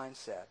Christ's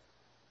mindset.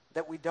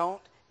 That we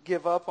don't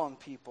give up on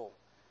people,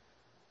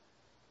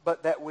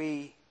 but that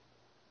we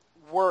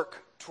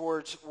work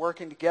towards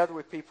working together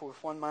with people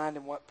with one mind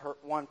and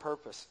one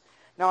purpose.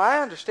 Now,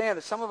 I understand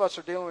that some of us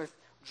are dealing with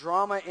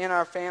drama in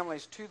our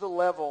families to the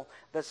level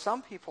that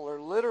some people are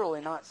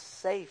literally not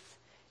safe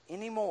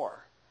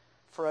anymore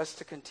for us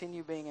to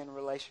continue being in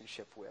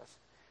relationship with.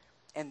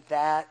 And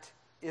that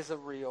is a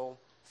real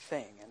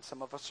thing. And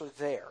some of us are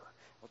there.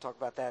 We'll talk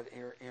about that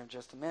here in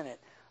just a minute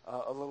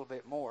a little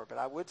bit more. But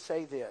I would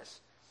say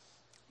this.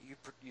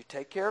 You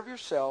take care of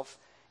yourself.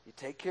 You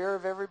take care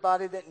of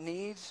everybody that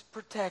needs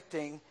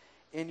protecting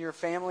in your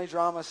family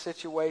drama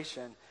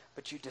situation.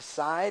 But you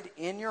decide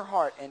in your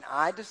heart, and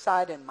I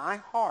decide in my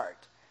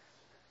heart,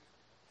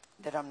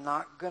 that I'm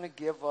not going to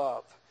give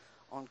up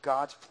on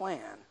God's plan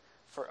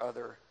for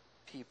other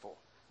people,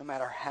 no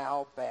matter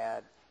how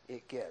bad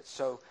it gets.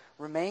 So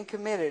remain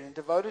committed and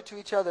devoted to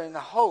each other in the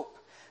hope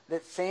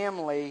that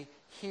family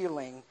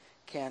healing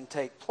can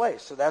take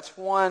place. So that's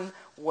one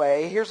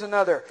way. Here's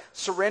another.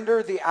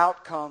 Surrender the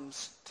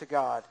outcomes to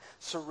God.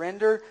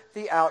 Surrender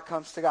the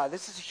outcomes to God.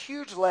 This is a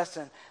huge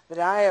lesson that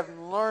I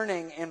am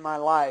learning in my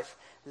life.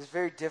 It's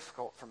very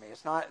difficult for me.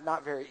 It's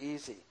not very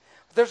easy.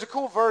 But there's a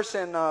cool verse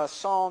in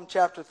Psalm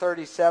chapter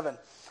 37.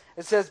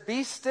 It says,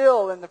 "Be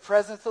still in the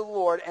presence of the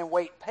Lord and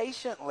wait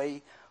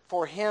patiently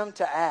for Him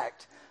to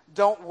act.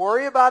 Don't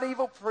worry about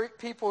evil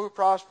people who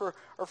prosper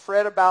or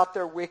fret about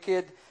their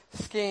wicked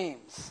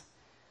schemes."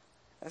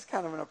 That's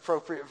kind of an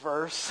appropriate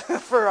verse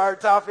for our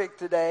topic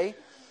today.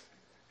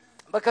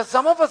 Because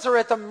some of us are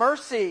at the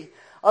mercy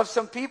of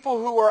some people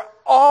who are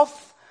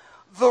off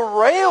the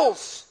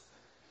rails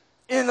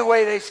in the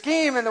way they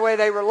scheme, in the way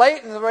they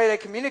relate, in the way they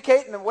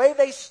communicate, in the way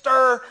they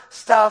stir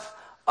stuff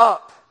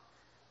up.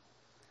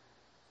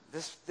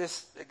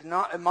 This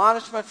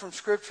admonishment from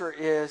Scripture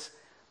is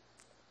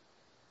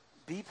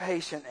be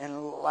patient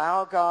and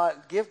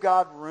give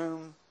God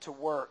room to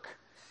work.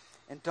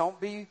 And don't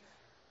be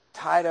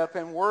tied up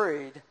and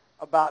worried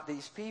about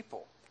these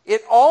people.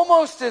 It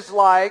almost is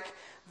like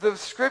the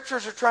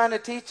Scriptures are trying to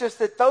teach us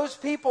that those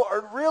people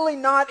are really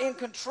not in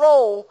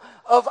control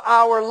of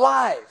our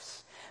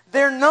lives.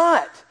 They're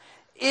not.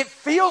 It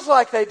feels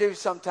like they do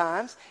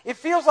sometimes. It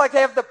feels like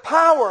they have the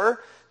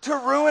power to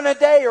ruin a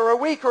day or a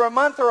week or a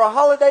month or a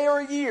holiday or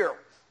a year.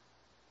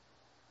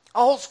 A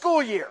whole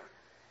school year.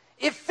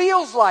 It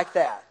feels like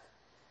that.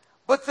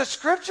 But the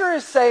Scripture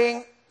is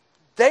saying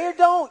they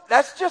don't.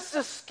 That's just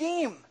a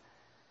scheme.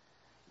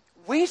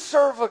 We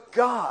serve a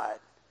God,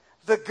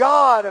 the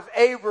God of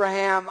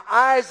Abraham,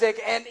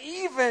 Isaac, and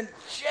even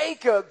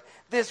Jacob,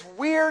 this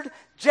weird,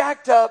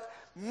 jacked up,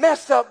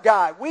 messed up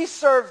guy. We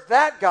serve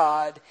that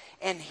God,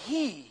 and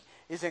He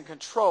is in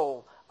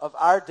control of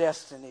our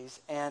destinies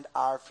and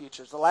our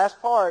futures. The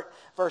last part,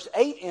 verse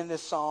 8 in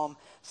this psalm,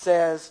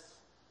 says,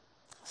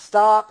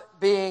 "Stop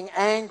being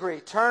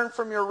angry. Turn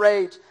from your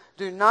rage.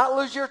 Do not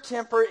lose your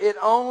temper. It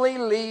only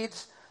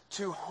leads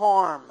to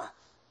harm."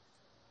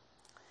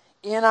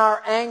 In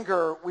our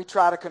anger, we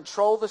try to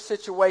control the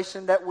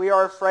situation that we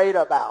are afraid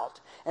about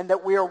and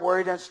that we are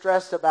worried and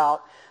stressed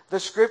about. The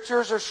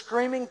Scriptures are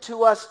screaming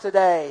to us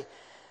today,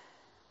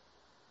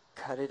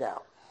 cut it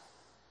out.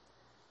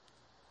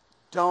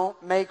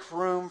 Don't make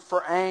room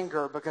for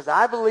anger, because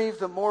I believe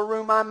the more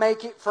room I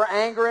make it for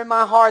anger in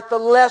my heart, the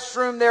less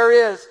room there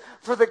is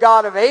for the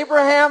God of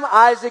Abraham,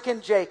 Isaac,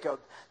 and Jacob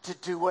to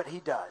do what He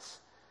does.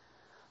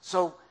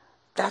 So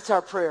that's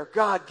our prayer.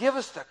 God, give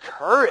us the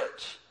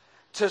courage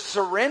to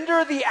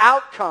surrender the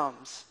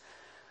outcomes.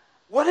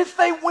 What if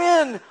they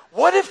win?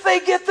 What if they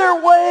get their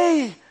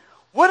way?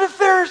 What if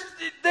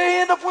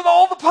they end up with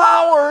all the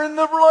power in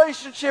the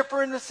relationship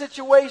or in the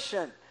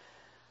situation?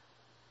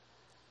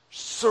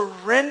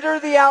 Surrender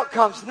the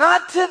outcomes,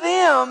 not to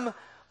them,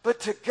 but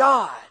to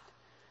God,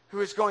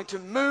 who is going to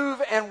move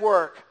and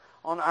work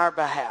on our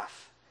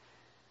behalf.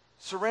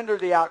 Surrender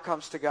the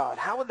outcomes to God.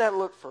 How would that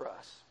look for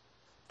us?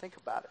 Think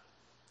about it.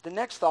 The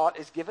next thought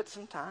is give it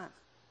some time.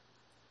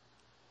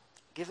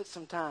 Give it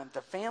some time.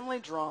 The family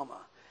drama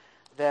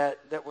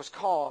that was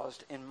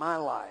caused in my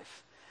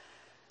life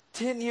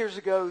 10 years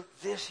ago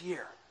this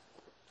year,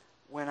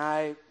 when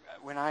I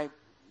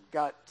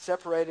got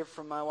separated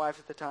from my wife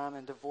at the time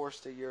and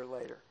divorced a year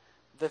later.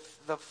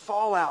 The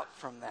fallout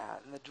from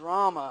that and the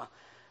drama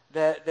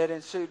that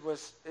ensued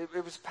was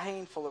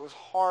painful. It was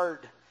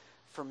hard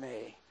for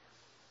me.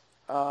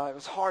 It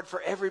was hard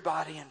for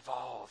everybody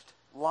involved.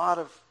 A lot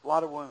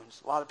of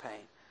wounds, a lot of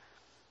pain.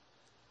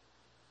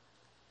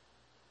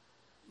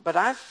 But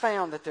I've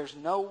found that there's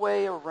no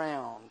way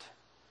around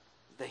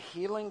the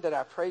healing that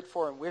I prayed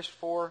for and wished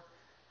for,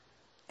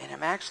 and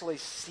I'm actually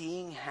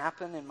seeing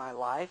happen in my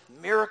life.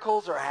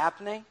 Miracles are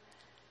happening.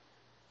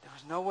 There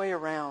was no way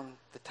around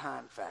the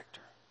time factor.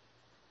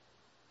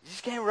 You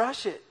just can't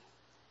rush it.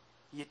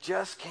 You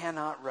just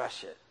cannot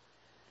rush it.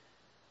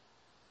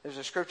 There's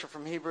a scripture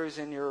from Hebrews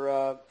in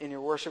your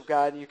worship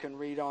guide, and you can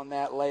read on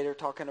that later,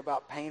 talking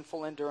about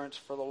painful endurance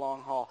for the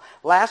long haul.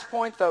 Last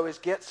point, though, is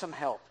get some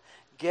help.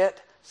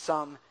 Get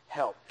some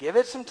help. Give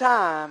it some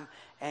time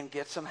and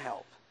get some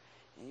help.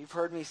 And you've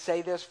heard me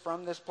say this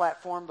from this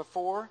platform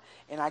before,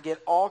 and I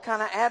get all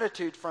kind of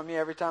attitude from you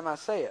every time I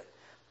say it.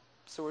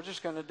 So we're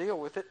just going to deal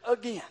with it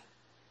again.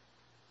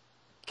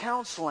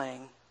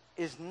 Counseling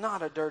is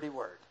not a dirty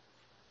word.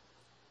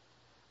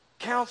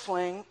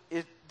 Counseling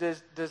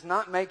does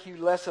not make you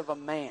less of a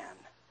man,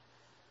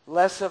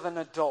 less of an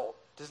adult.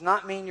 Does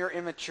not mean you're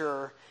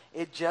immature.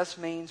 It just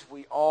means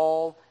we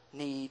all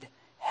need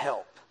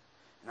help.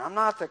 And I'm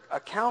not a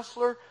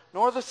counselor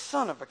nor the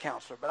son of a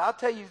counselor, but I'll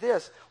tell you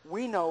this,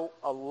 we know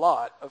a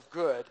lot of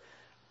good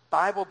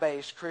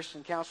Bible-based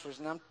Christian counselors,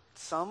 and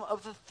some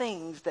of the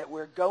things that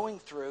we're going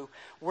through,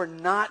 we're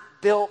not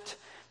built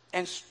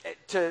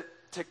to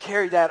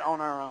carry that on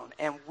our own,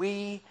 and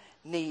we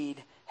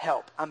need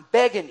help. I'm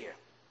begging you,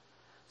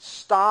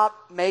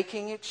 stop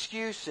making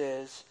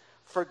excuses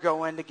for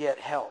going to get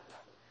help.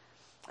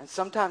 And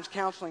sometimes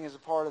counseling is a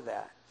part of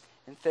that,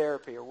 and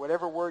therapy, or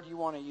whatever word you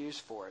want to use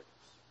for it.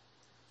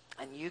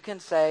 And you can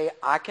say,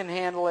 I can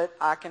handle it,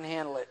 I can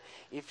handle it.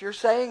 If you're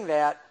saying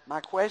that, my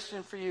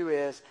question for you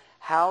is,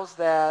 how's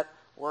that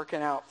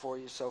working out for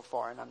you so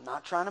far? And I'm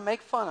not trying to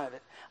make fun of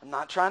it. I'm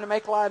not trying to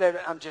make light of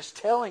it. I'm just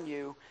telling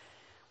you,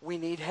 we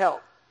need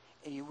help.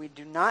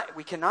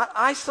 We cannot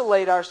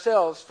isolate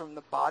ourselves from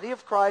the body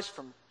of Christ,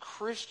 from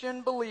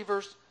Christian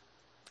believers,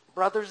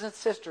 brothers and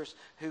sisters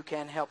who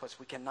can help us.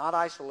 We cannot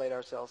isolate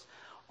ourselves,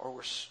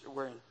 or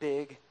we're in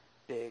big,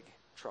 big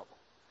trouble.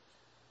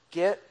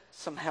 Get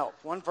some help.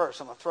 One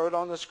verse, I'm going to throw it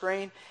on the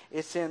screen.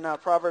 It's in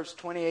Proverbs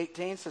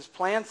 20:18. It says,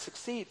 plans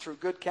succeed through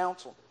good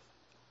counsel.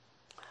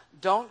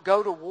 Don't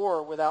go to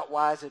war without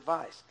wise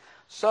advice.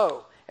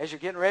 So, as you're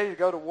getting ready to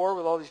go to war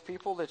with all these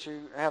people that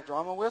you have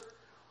drama with,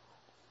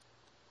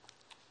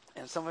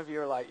 and some of you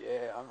are like,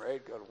 yeah, I'm ready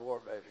to go to war,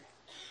 baby.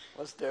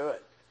 Let's do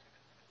it.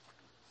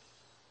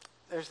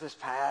 There's this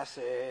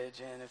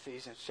passage in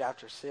Ephesians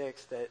chapter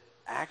 6 that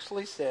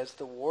actually says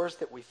the wars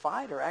that we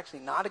fight are actually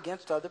not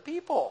against other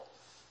people.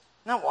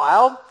 Isn't that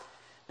wild?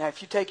 Now,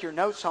 if you take your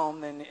notes home,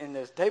 then in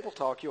the table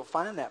talk, you'll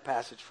find that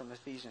passage from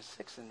Ephesians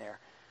 6 in there.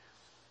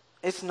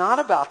 It's not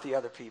about the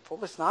other people.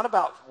 It's not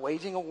about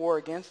waging a war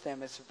against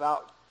them. It's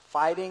about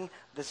fighting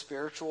the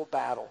spiritual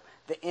battle.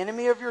 The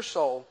enemy of your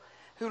soul,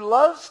 who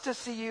loves to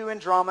see you in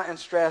drama and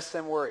stress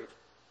and worried.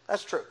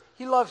 That's true.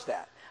 He loves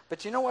that.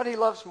 But you know what he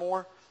loves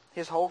more?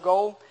 His whole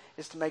goal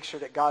is to make sure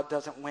that God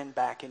doesn't win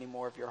back any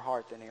more of your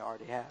heart than he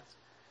already has.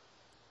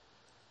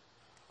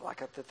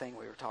 Like the thing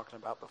we were talking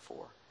about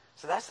before.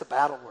 So that's the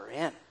battle we're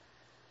in.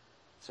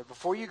 So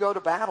before you go to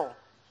battle,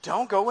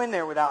 don't go in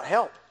there without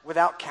help,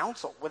 without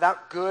counsel,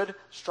 without good,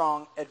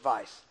 strong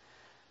advice.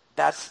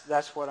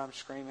 That's what I'm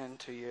screaming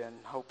to you and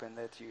hoping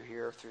that you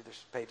hear through the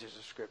pages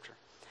of Scripture.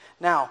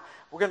 Now,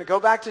 we're going to go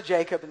back to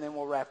Jacob and then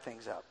we'll wrap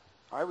things up.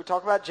 All right, we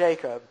talk about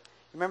Jacob.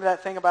 Remember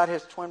that thing about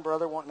his twin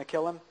brother wanting to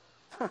kill him?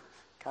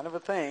 Kind of a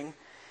thing.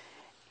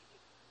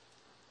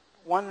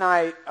 One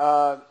night,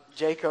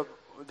 Jacob,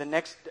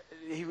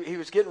 he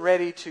was getting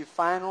ready to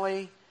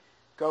finally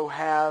go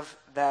have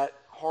that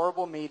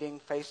horrible meeting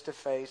face to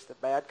face, the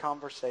bad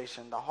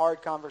conversation, the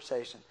hard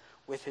conversation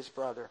with his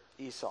brother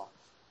Esau.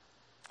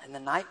 And the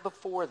night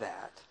before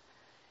that,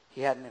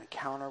 he had an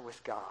encounter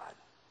with God.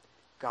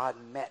 God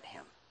met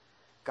him.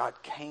 God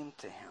came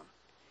to him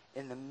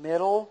in the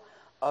middle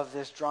of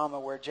this drama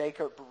where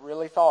Jacob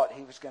really thought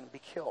he was going to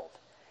be killed.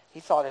 He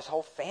thought his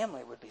whole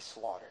family would be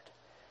slaughtered.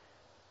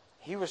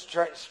 He was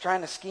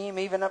trying to scheme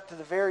even up to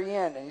the very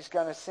end, and he's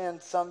going to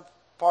send some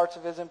parts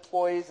of his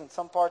employees and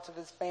some parts of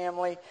his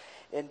family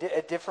in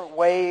different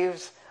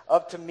waves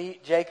up to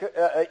meet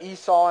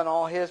Esau and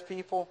all his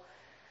people.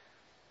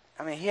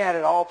 I mean, he had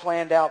it all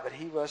planned out, but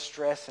he was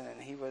stressing,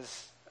 and he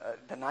was,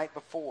 the night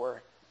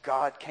before,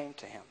 God came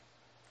to him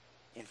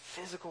in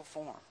physical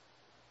form.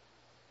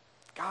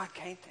 God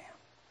came to him.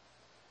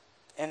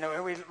 And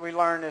we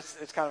learn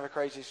it's kind of a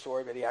crazy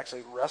story, but he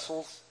actually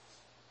wrestles.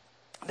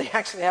 They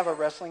actually have a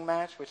wrestling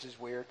match, which is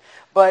weird.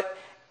 But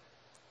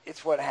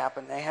it's what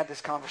happened. They had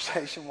this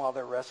conversation while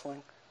they're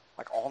wrestling,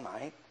 like all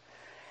night.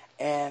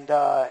 And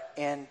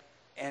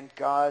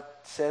God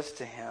says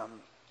to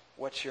him,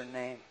 "What's your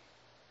name?"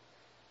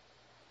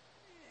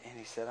 And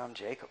he said, "I'm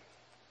Jacob."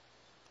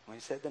 When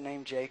he said the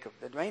name Jacob,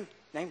 the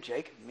name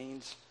Jacob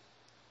means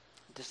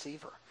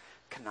deceiver,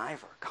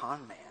 conniver,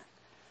 con man,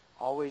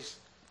 always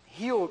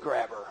heel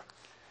grabber.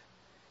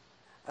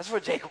 That's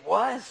what Jacob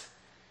was.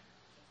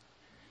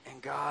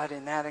 And God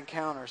in that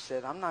encounter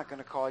said, "I'm not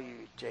going to call you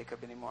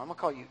Jacob anymore. I'm going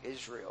to call you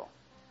Israel,"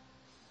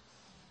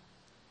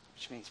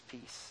 which means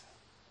peace.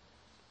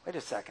 Wait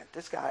a second.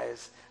 This guy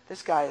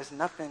is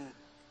nothing.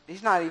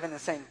 He's not even the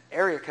same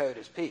area code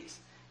as peace.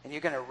 And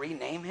you're going to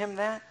rename him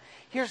that?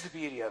 Here's the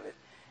beauty of it.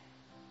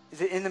 Is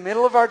that in the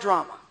middle of our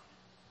drama,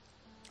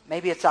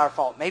 maybe it's our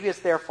fault. Maybe it's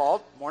their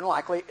fault. More than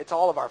likely, it's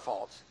all of our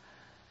faults.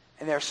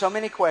 And there are so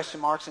many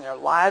question marks and there are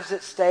lives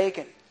at stake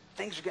and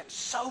things are getting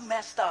so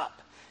messed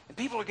up. And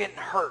people are getting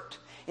hurt.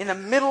 In the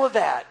middle of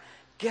that,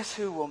 guess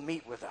who will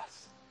meet with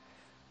us?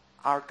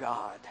 Our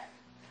God.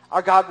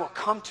 Our God will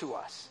come to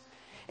us.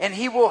 And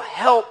He will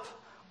help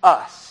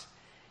us.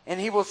 And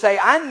He will say,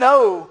 "I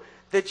know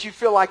that you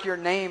feel like your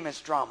name is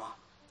drama.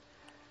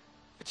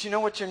 But you know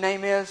what your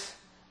name is?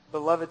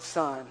 Beloved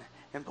son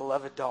and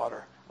beloved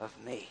daughter of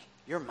me.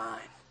 You're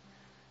mine."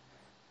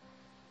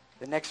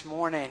 The next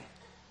morning,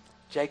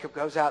 Jacob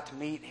goes out to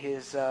meet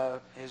his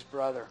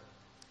brother.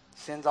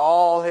 Sends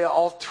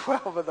all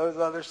 12 of those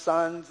other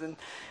sons, and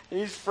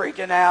he's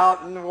freaking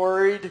out and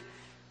worried.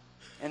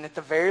 And at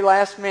the very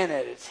last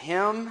minute, it's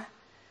him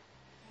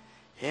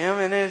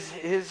and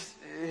his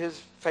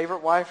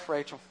favorite wife,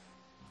 Rachel.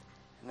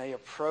 And they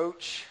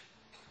approach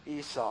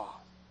Esau.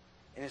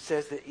 And it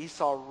says that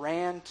Esau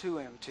ran to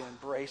him to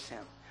embrace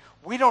him.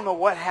 We don't know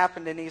what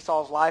happened in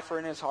Esau's life or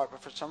in his heart,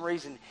 but for some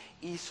reason,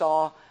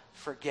 Esau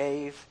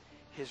forgave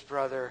his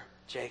brother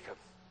Jacob.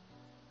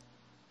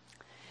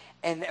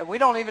 And we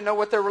don't even know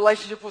what their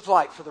relationship was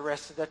like for the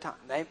rest of the time.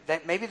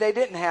 Maybe they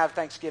didn't have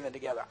Thanksgiving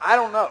together. I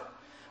don't know.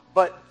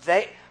 But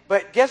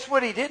guess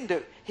what he didn't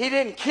do? He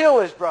didn't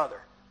kill his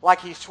brother like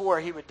he swore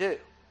he would do.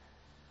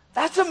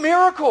 That's a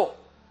miracle.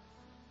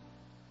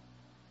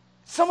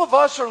 Some of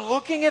us are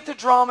looking at the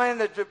drama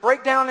and the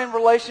breakdown in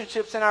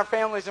relationships in our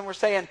families, and we're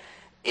saying,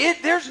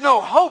 there's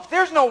no hope.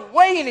 There's no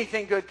way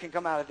anything good can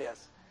come out of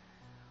this.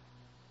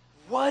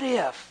 What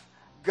if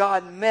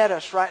God met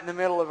us right in the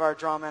middle of our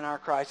drama and our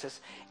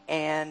crisis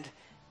and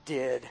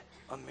did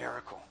a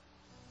miracle?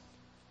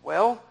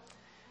 Well,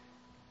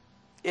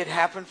 it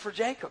happened for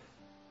Jacob.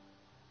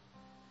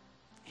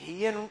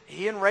 He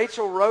and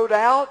Rachel rode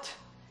out,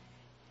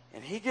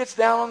 and he gets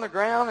down on the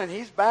ground and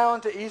he's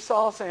bowing to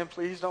Esau saying,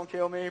 please don't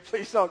kill me,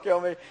 please don't kill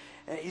me.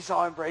 And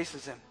Esau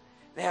embraces him.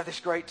 They have this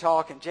great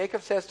talk, and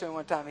Jacob says to him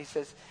one time, he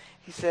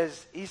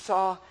says,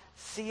 Esau,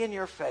 seeing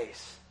your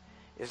face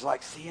is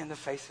like seeing the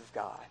face of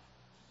God.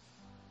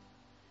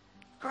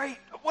 Great.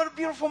 What a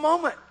beautiful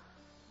moment.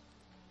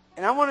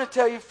 And I want to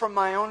tell you from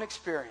my own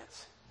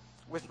experience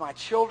with my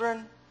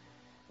children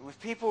and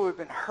with people who have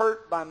been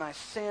hurt by my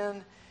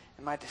sin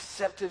and my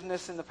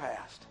deceptiveness in the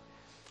past,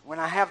 when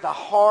I have the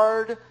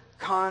hard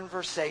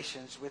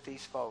conversations with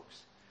these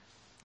folks,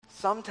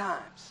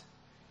 sometimes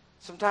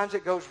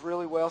it goes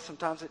really well,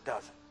 sometimes it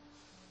doesn't.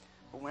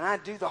 But when I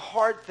do the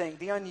hard thing,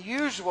 the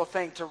unusual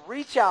thing to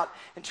reach out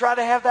and try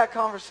to have that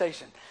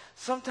conversation,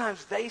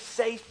 sometimes they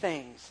say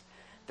things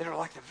that are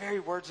like the very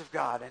words of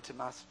God into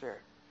my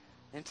spirit,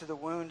 into the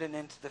wound and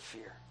into the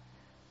fear.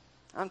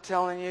 I'm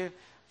telling you,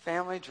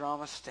 family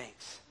drama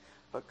stinks,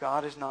 but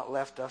God has not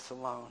left us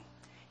alone.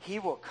 He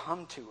will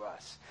come to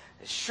us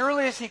as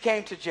surely as he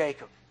came to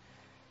Jacob,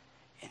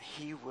 and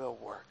he will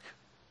work.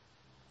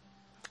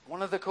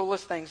 One of the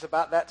coolest things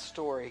about that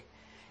story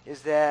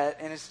is that,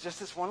 and it's just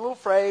this one little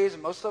phrase,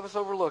 and most of us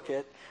overlook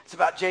it, it's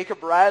about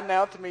Jacob riding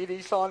out to meet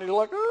Esau, and he's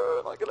like,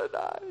 oh, am I going to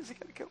die? Is he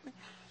going to kill me?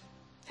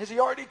 Has he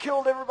already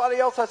killed everybody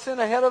else I sent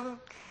ahead of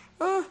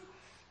him?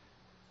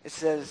 It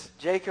says,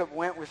 Jacob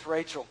went with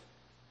Rachel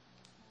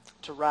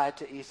to ride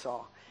to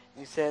Esau. And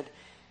he said,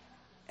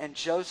 and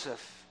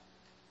Joseph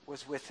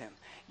was with him.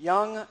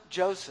 Young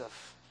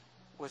Joseph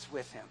was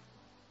with him.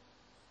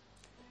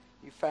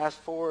 You fast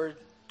forward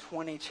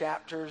 20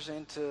 chapters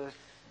into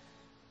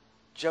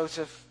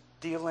Joseph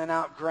dealing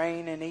out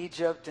grain in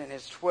Egypt, and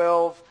his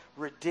 12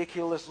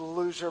 ridiculous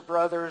loser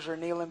brothers are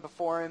kneeling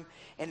before him,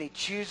 and he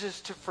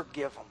chooses to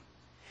forgive them.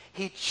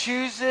 He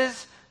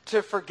chooses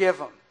to forgive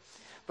them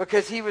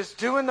because he was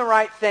doing the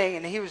right thing,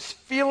 and he was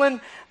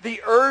feeling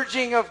the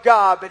urging of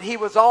God, but he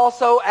was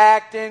also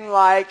acting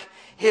like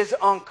his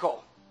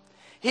uncle.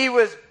 He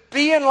was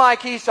being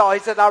like Esau. He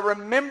said, I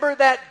remember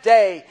that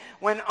day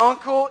when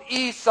Uncle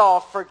Esau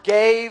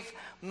forgave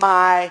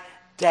my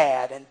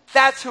dad. And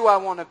that's who I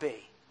want to be.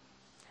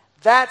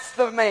 That's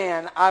the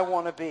man I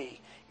want to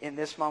be in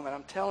this moment.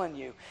 I'm telling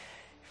you,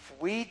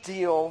 if we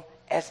deal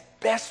as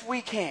best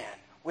we can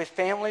with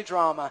family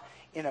drama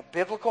in a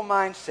biblical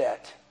mindset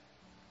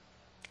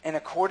and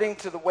according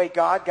to the way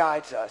God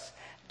guides us,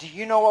 do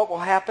you know what will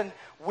happen?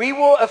 We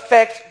will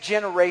affect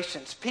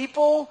generations.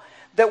 People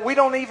that we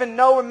don't even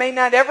know and may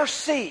not ever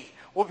see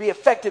will be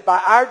affected by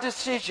our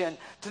decision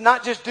to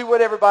not just do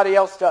what everybody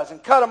else does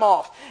and cut them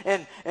off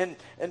and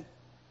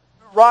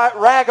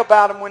rag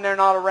about them when they're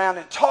not around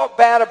and talk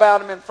bad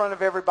about them in front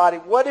of everybody.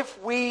 What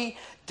if we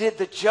did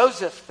the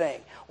Joseph thing?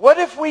 What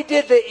if we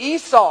did the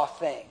Esau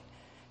thing?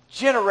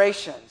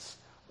 Generations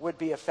would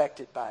be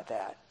affected by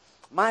that.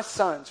 My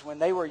sons, when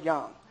they were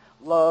young,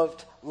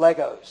 loved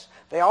Legos.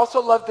 They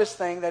also loved this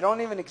thing, they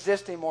don't even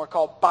exist anymore,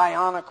 called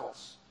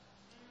Bionicles.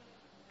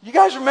 You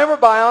guys remember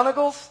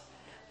Bionicles?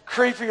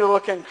 Creepy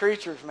looking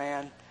creatures,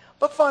 man.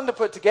 But fun to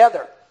put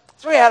together.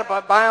 So we had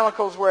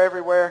Bionicles were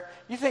everywhere.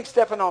 You think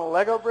stepping on a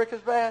Lego brick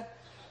is bad?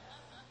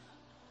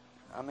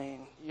 I mean,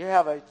 you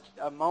have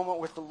a moment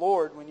with the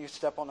Lord when you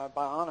step on a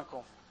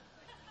Bionicle.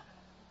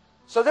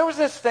 So there was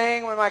this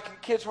thing when my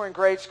kids were in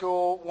grade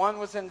school. One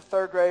was in the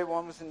third grade,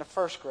 one was in the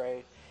first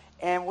grade.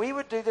 And we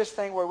would do this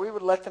thing where we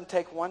would let them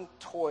take one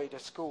toy to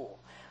school.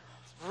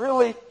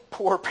 Really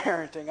poor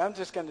parenting. I'm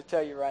just going to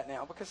tell you right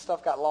now because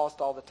stuff got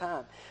lost all the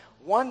time.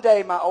 One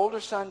day, my older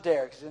son,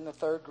 Derek, is in the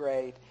third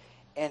grade,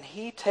 and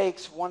he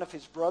takes one of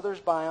his brother's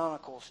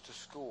Bionicles to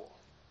school.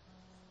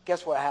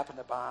 Guess what happened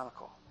to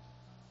Bionicle?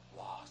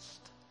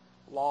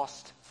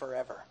 Lost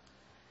forever.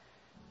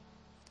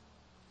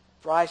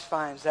 Bryce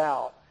finds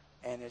out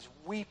and is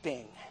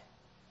weeping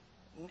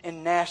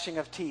and gnashing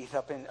of teeth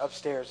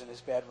upstairs in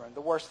his bedroom.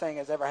 The worst thing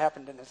has ever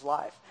happened in his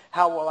life.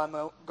 How will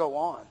I go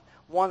on?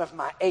 One of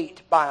my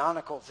 8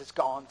 Bionicles is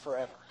gone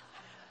forever.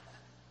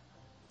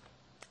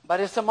 But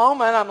it's a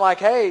moment I'm like,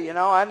 hey,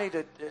 I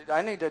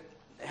need to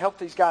help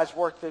these guys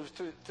work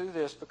through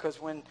this because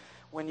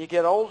when you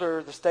get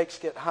older, the stakes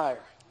get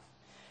higher.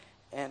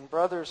 And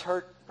brothers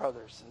hurt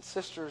brothers, and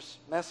sisters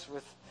mess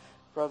with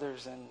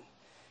brothers,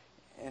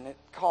 and it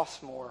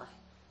costs more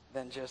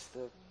than just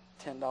the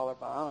 $10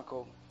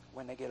 Bionicle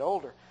when they get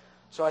older.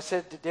 So I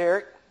said to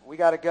Derek, we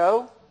got to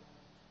go.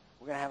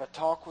 We're going to have a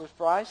talk with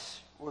Bryce.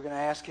 we're going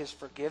to ask his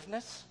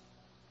forgiveness.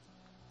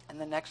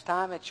 And the next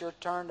time it's your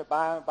turn to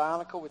buy a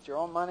Bionicle with your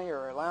own money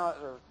or allowance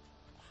or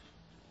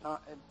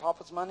not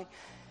Papa's money,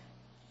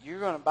 you're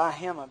going to buy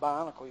him a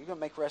Bionicle. You're going to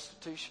make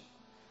restitution.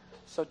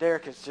 So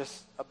Derek is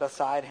just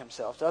beside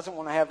himself. Doesn't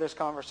want to have this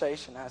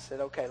conversation. I said,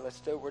 okay, let's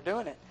do it. We're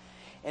doing it.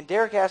 And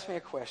Derek asked me a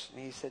question.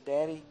 He said,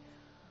 Daddy,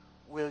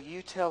 will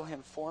you tell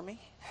him for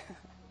me?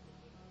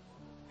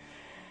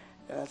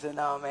 And I said,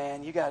 no,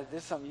 man, this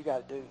is something you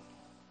got to do.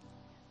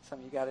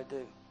 Something you got to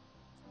do.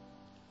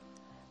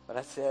 But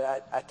I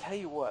said, I tell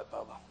you what,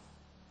 Bubba.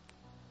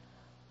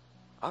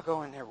 I'll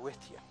go in there with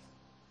you.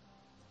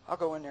 I'll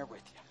go in there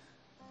with you.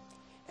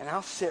 And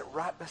I'll sit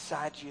right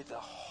beside you the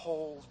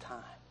whole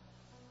time.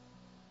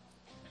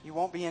 You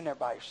won't be in there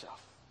by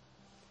yourself.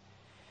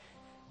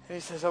 And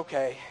he says,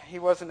 okay. He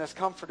wasn't as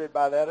comforted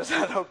by that as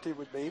I'd hoped he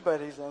would be,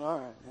 but he said, all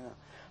right. You know.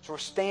 So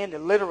we're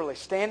literally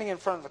standing in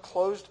front of the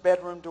closed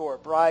bedroom door.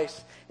 Bryce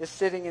is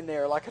sitting in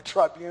there like a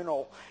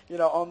tribunal,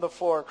 on the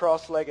floor,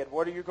 cross-legged.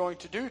 What are you going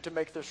to do to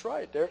make this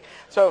right, Derek?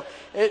 So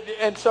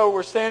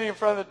we're standing in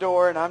front of the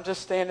door, and I'm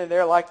just standing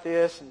there like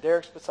this, and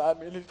Derek's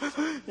beside me, and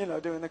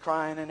he's, doing the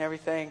crying and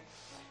everything.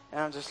 And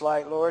I'm just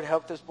like, Lord,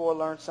 help this boy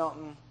learn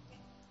something.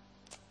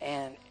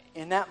 And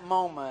in that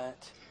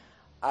moment,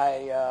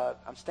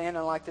 I'm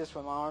standing like this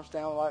with my arms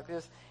down like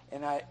this,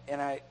 and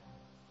I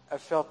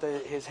felt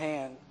that his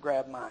hand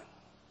grab mine.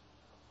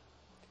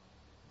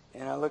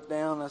 And I looked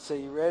down and I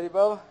said, you ready,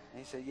 Bubba? And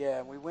he said, yeah.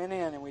 And we went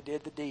in and we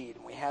did the deed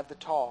and we had the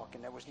talk,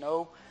 and there was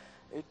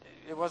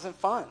it wasn't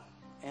fun,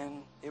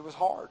 and it was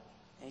hard.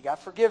 And he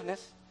got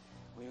forgiveness.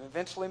 We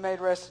eventually made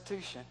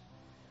restitution.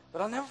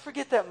 But I'll never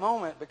forget that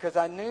moment, because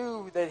I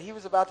knew that he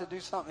was about to do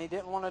something he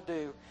didn't want to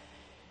do.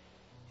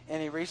 And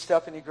he reached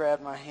up and he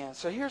grabbed my hand.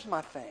 So here's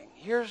my thing.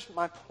 Here's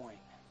my point.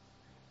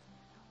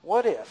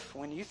 What if,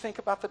 when you think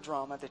about the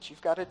drama that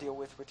you've got to deal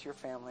with your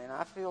family, and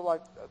I feel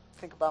like,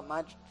 think about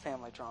my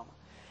family drama,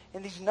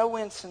 in these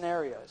no-win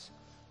scenarios,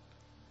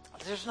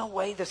 there's no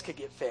way this could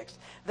get fixed.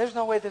 There's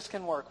no way this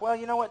can work. Well,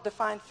 you know what?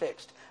 Define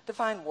fixed.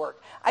 Define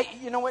work.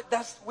 You know what?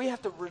 We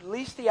have to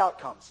release the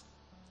outcomes.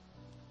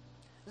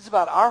 This is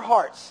about our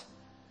hearts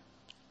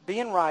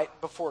being right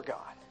before God.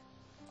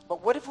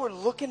 But what if we're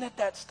looking at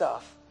that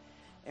stuff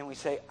and we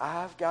say,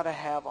 I've got to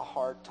have a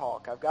hard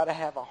talk. I've got to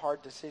have a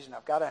hard decision.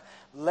 I've got to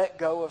let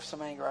go of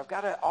some anger. I've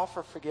got to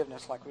offer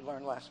forgiveness like we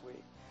learned last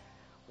week.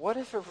 What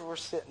if we're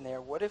sitting there?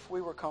 What if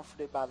we were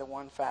comforted by the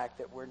one fact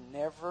that we're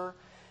never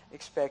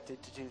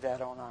expected to do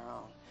that on our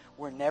own?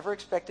 We're never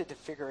expected to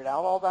figure it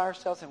out all by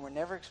ourselves, and we're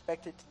never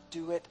expected to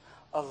do it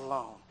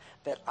alone.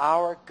 That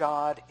our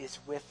God is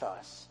with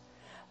us.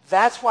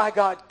 That's why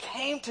God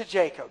came to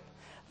Jacob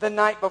the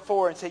night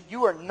before and said,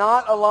 you are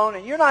not alone,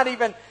 and you're not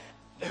even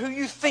who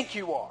you think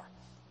you are.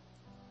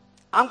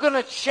 I'm going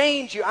to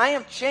change you. I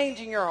am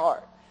changing your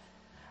heart.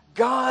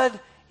 God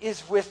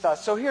is with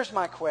us. So here's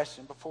my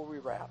question before we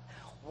wrap.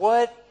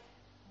 Where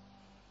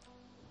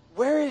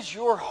is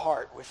your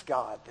heart with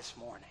God this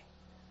morning?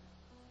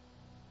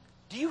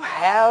 Do you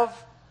have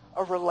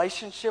a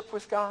relationship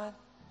with God?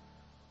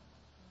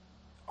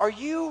 Are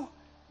you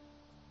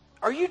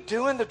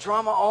doing the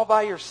drama all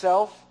by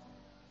yourself?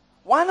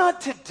 Why not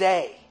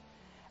today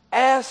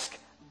ask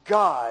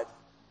God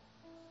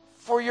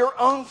for your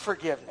own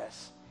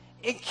forgiveness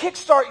and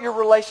kickstart your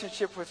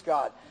relationship with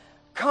God?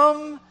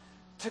 Come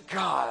to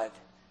God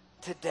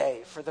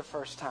today for the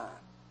first time.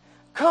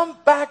 Come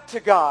back to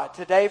God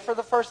today for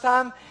the first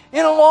time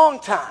in a long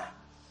time.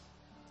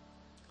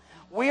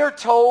 We are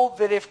told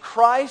that if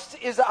Christ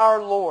is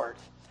our Lord,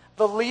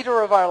 the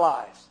leader of our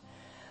lives,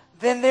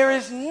 then there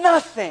is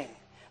nothing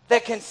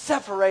that can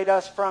separate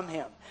us from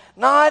him.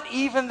 Not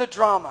even the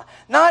drama.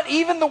 Not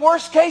even the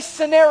worst case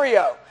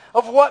scenario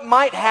of what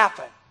might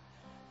happen.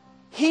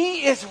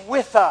 He is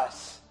with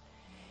us.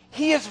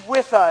 He is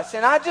with us.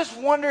 And I just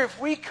wonder if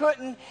we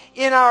couldn't,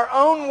 in our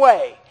own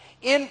way,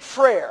 in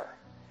prayer,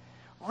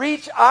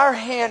 reach our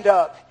hand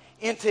up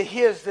into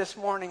his this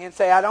morning and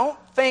say, I don't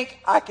think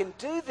I can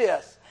do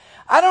this.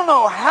 I don't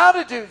know how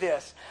to do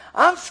this.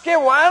 I'm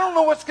scared. Well, I don't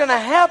know what's going to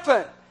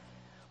happen.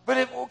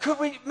 But could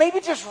we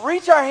maybe just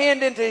reach our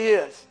hand into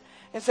his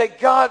and say,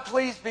 God,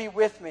 please be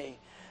with me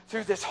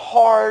through this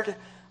hard,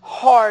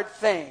 hard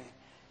thing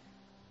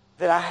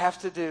that I have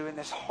to do, in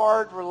this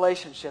hard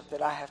relationship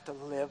that I have to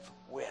live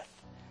with.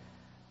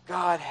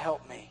 God,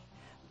 help me.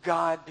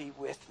 God, be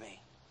with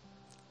me.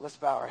 Let's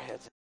bow our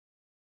heads.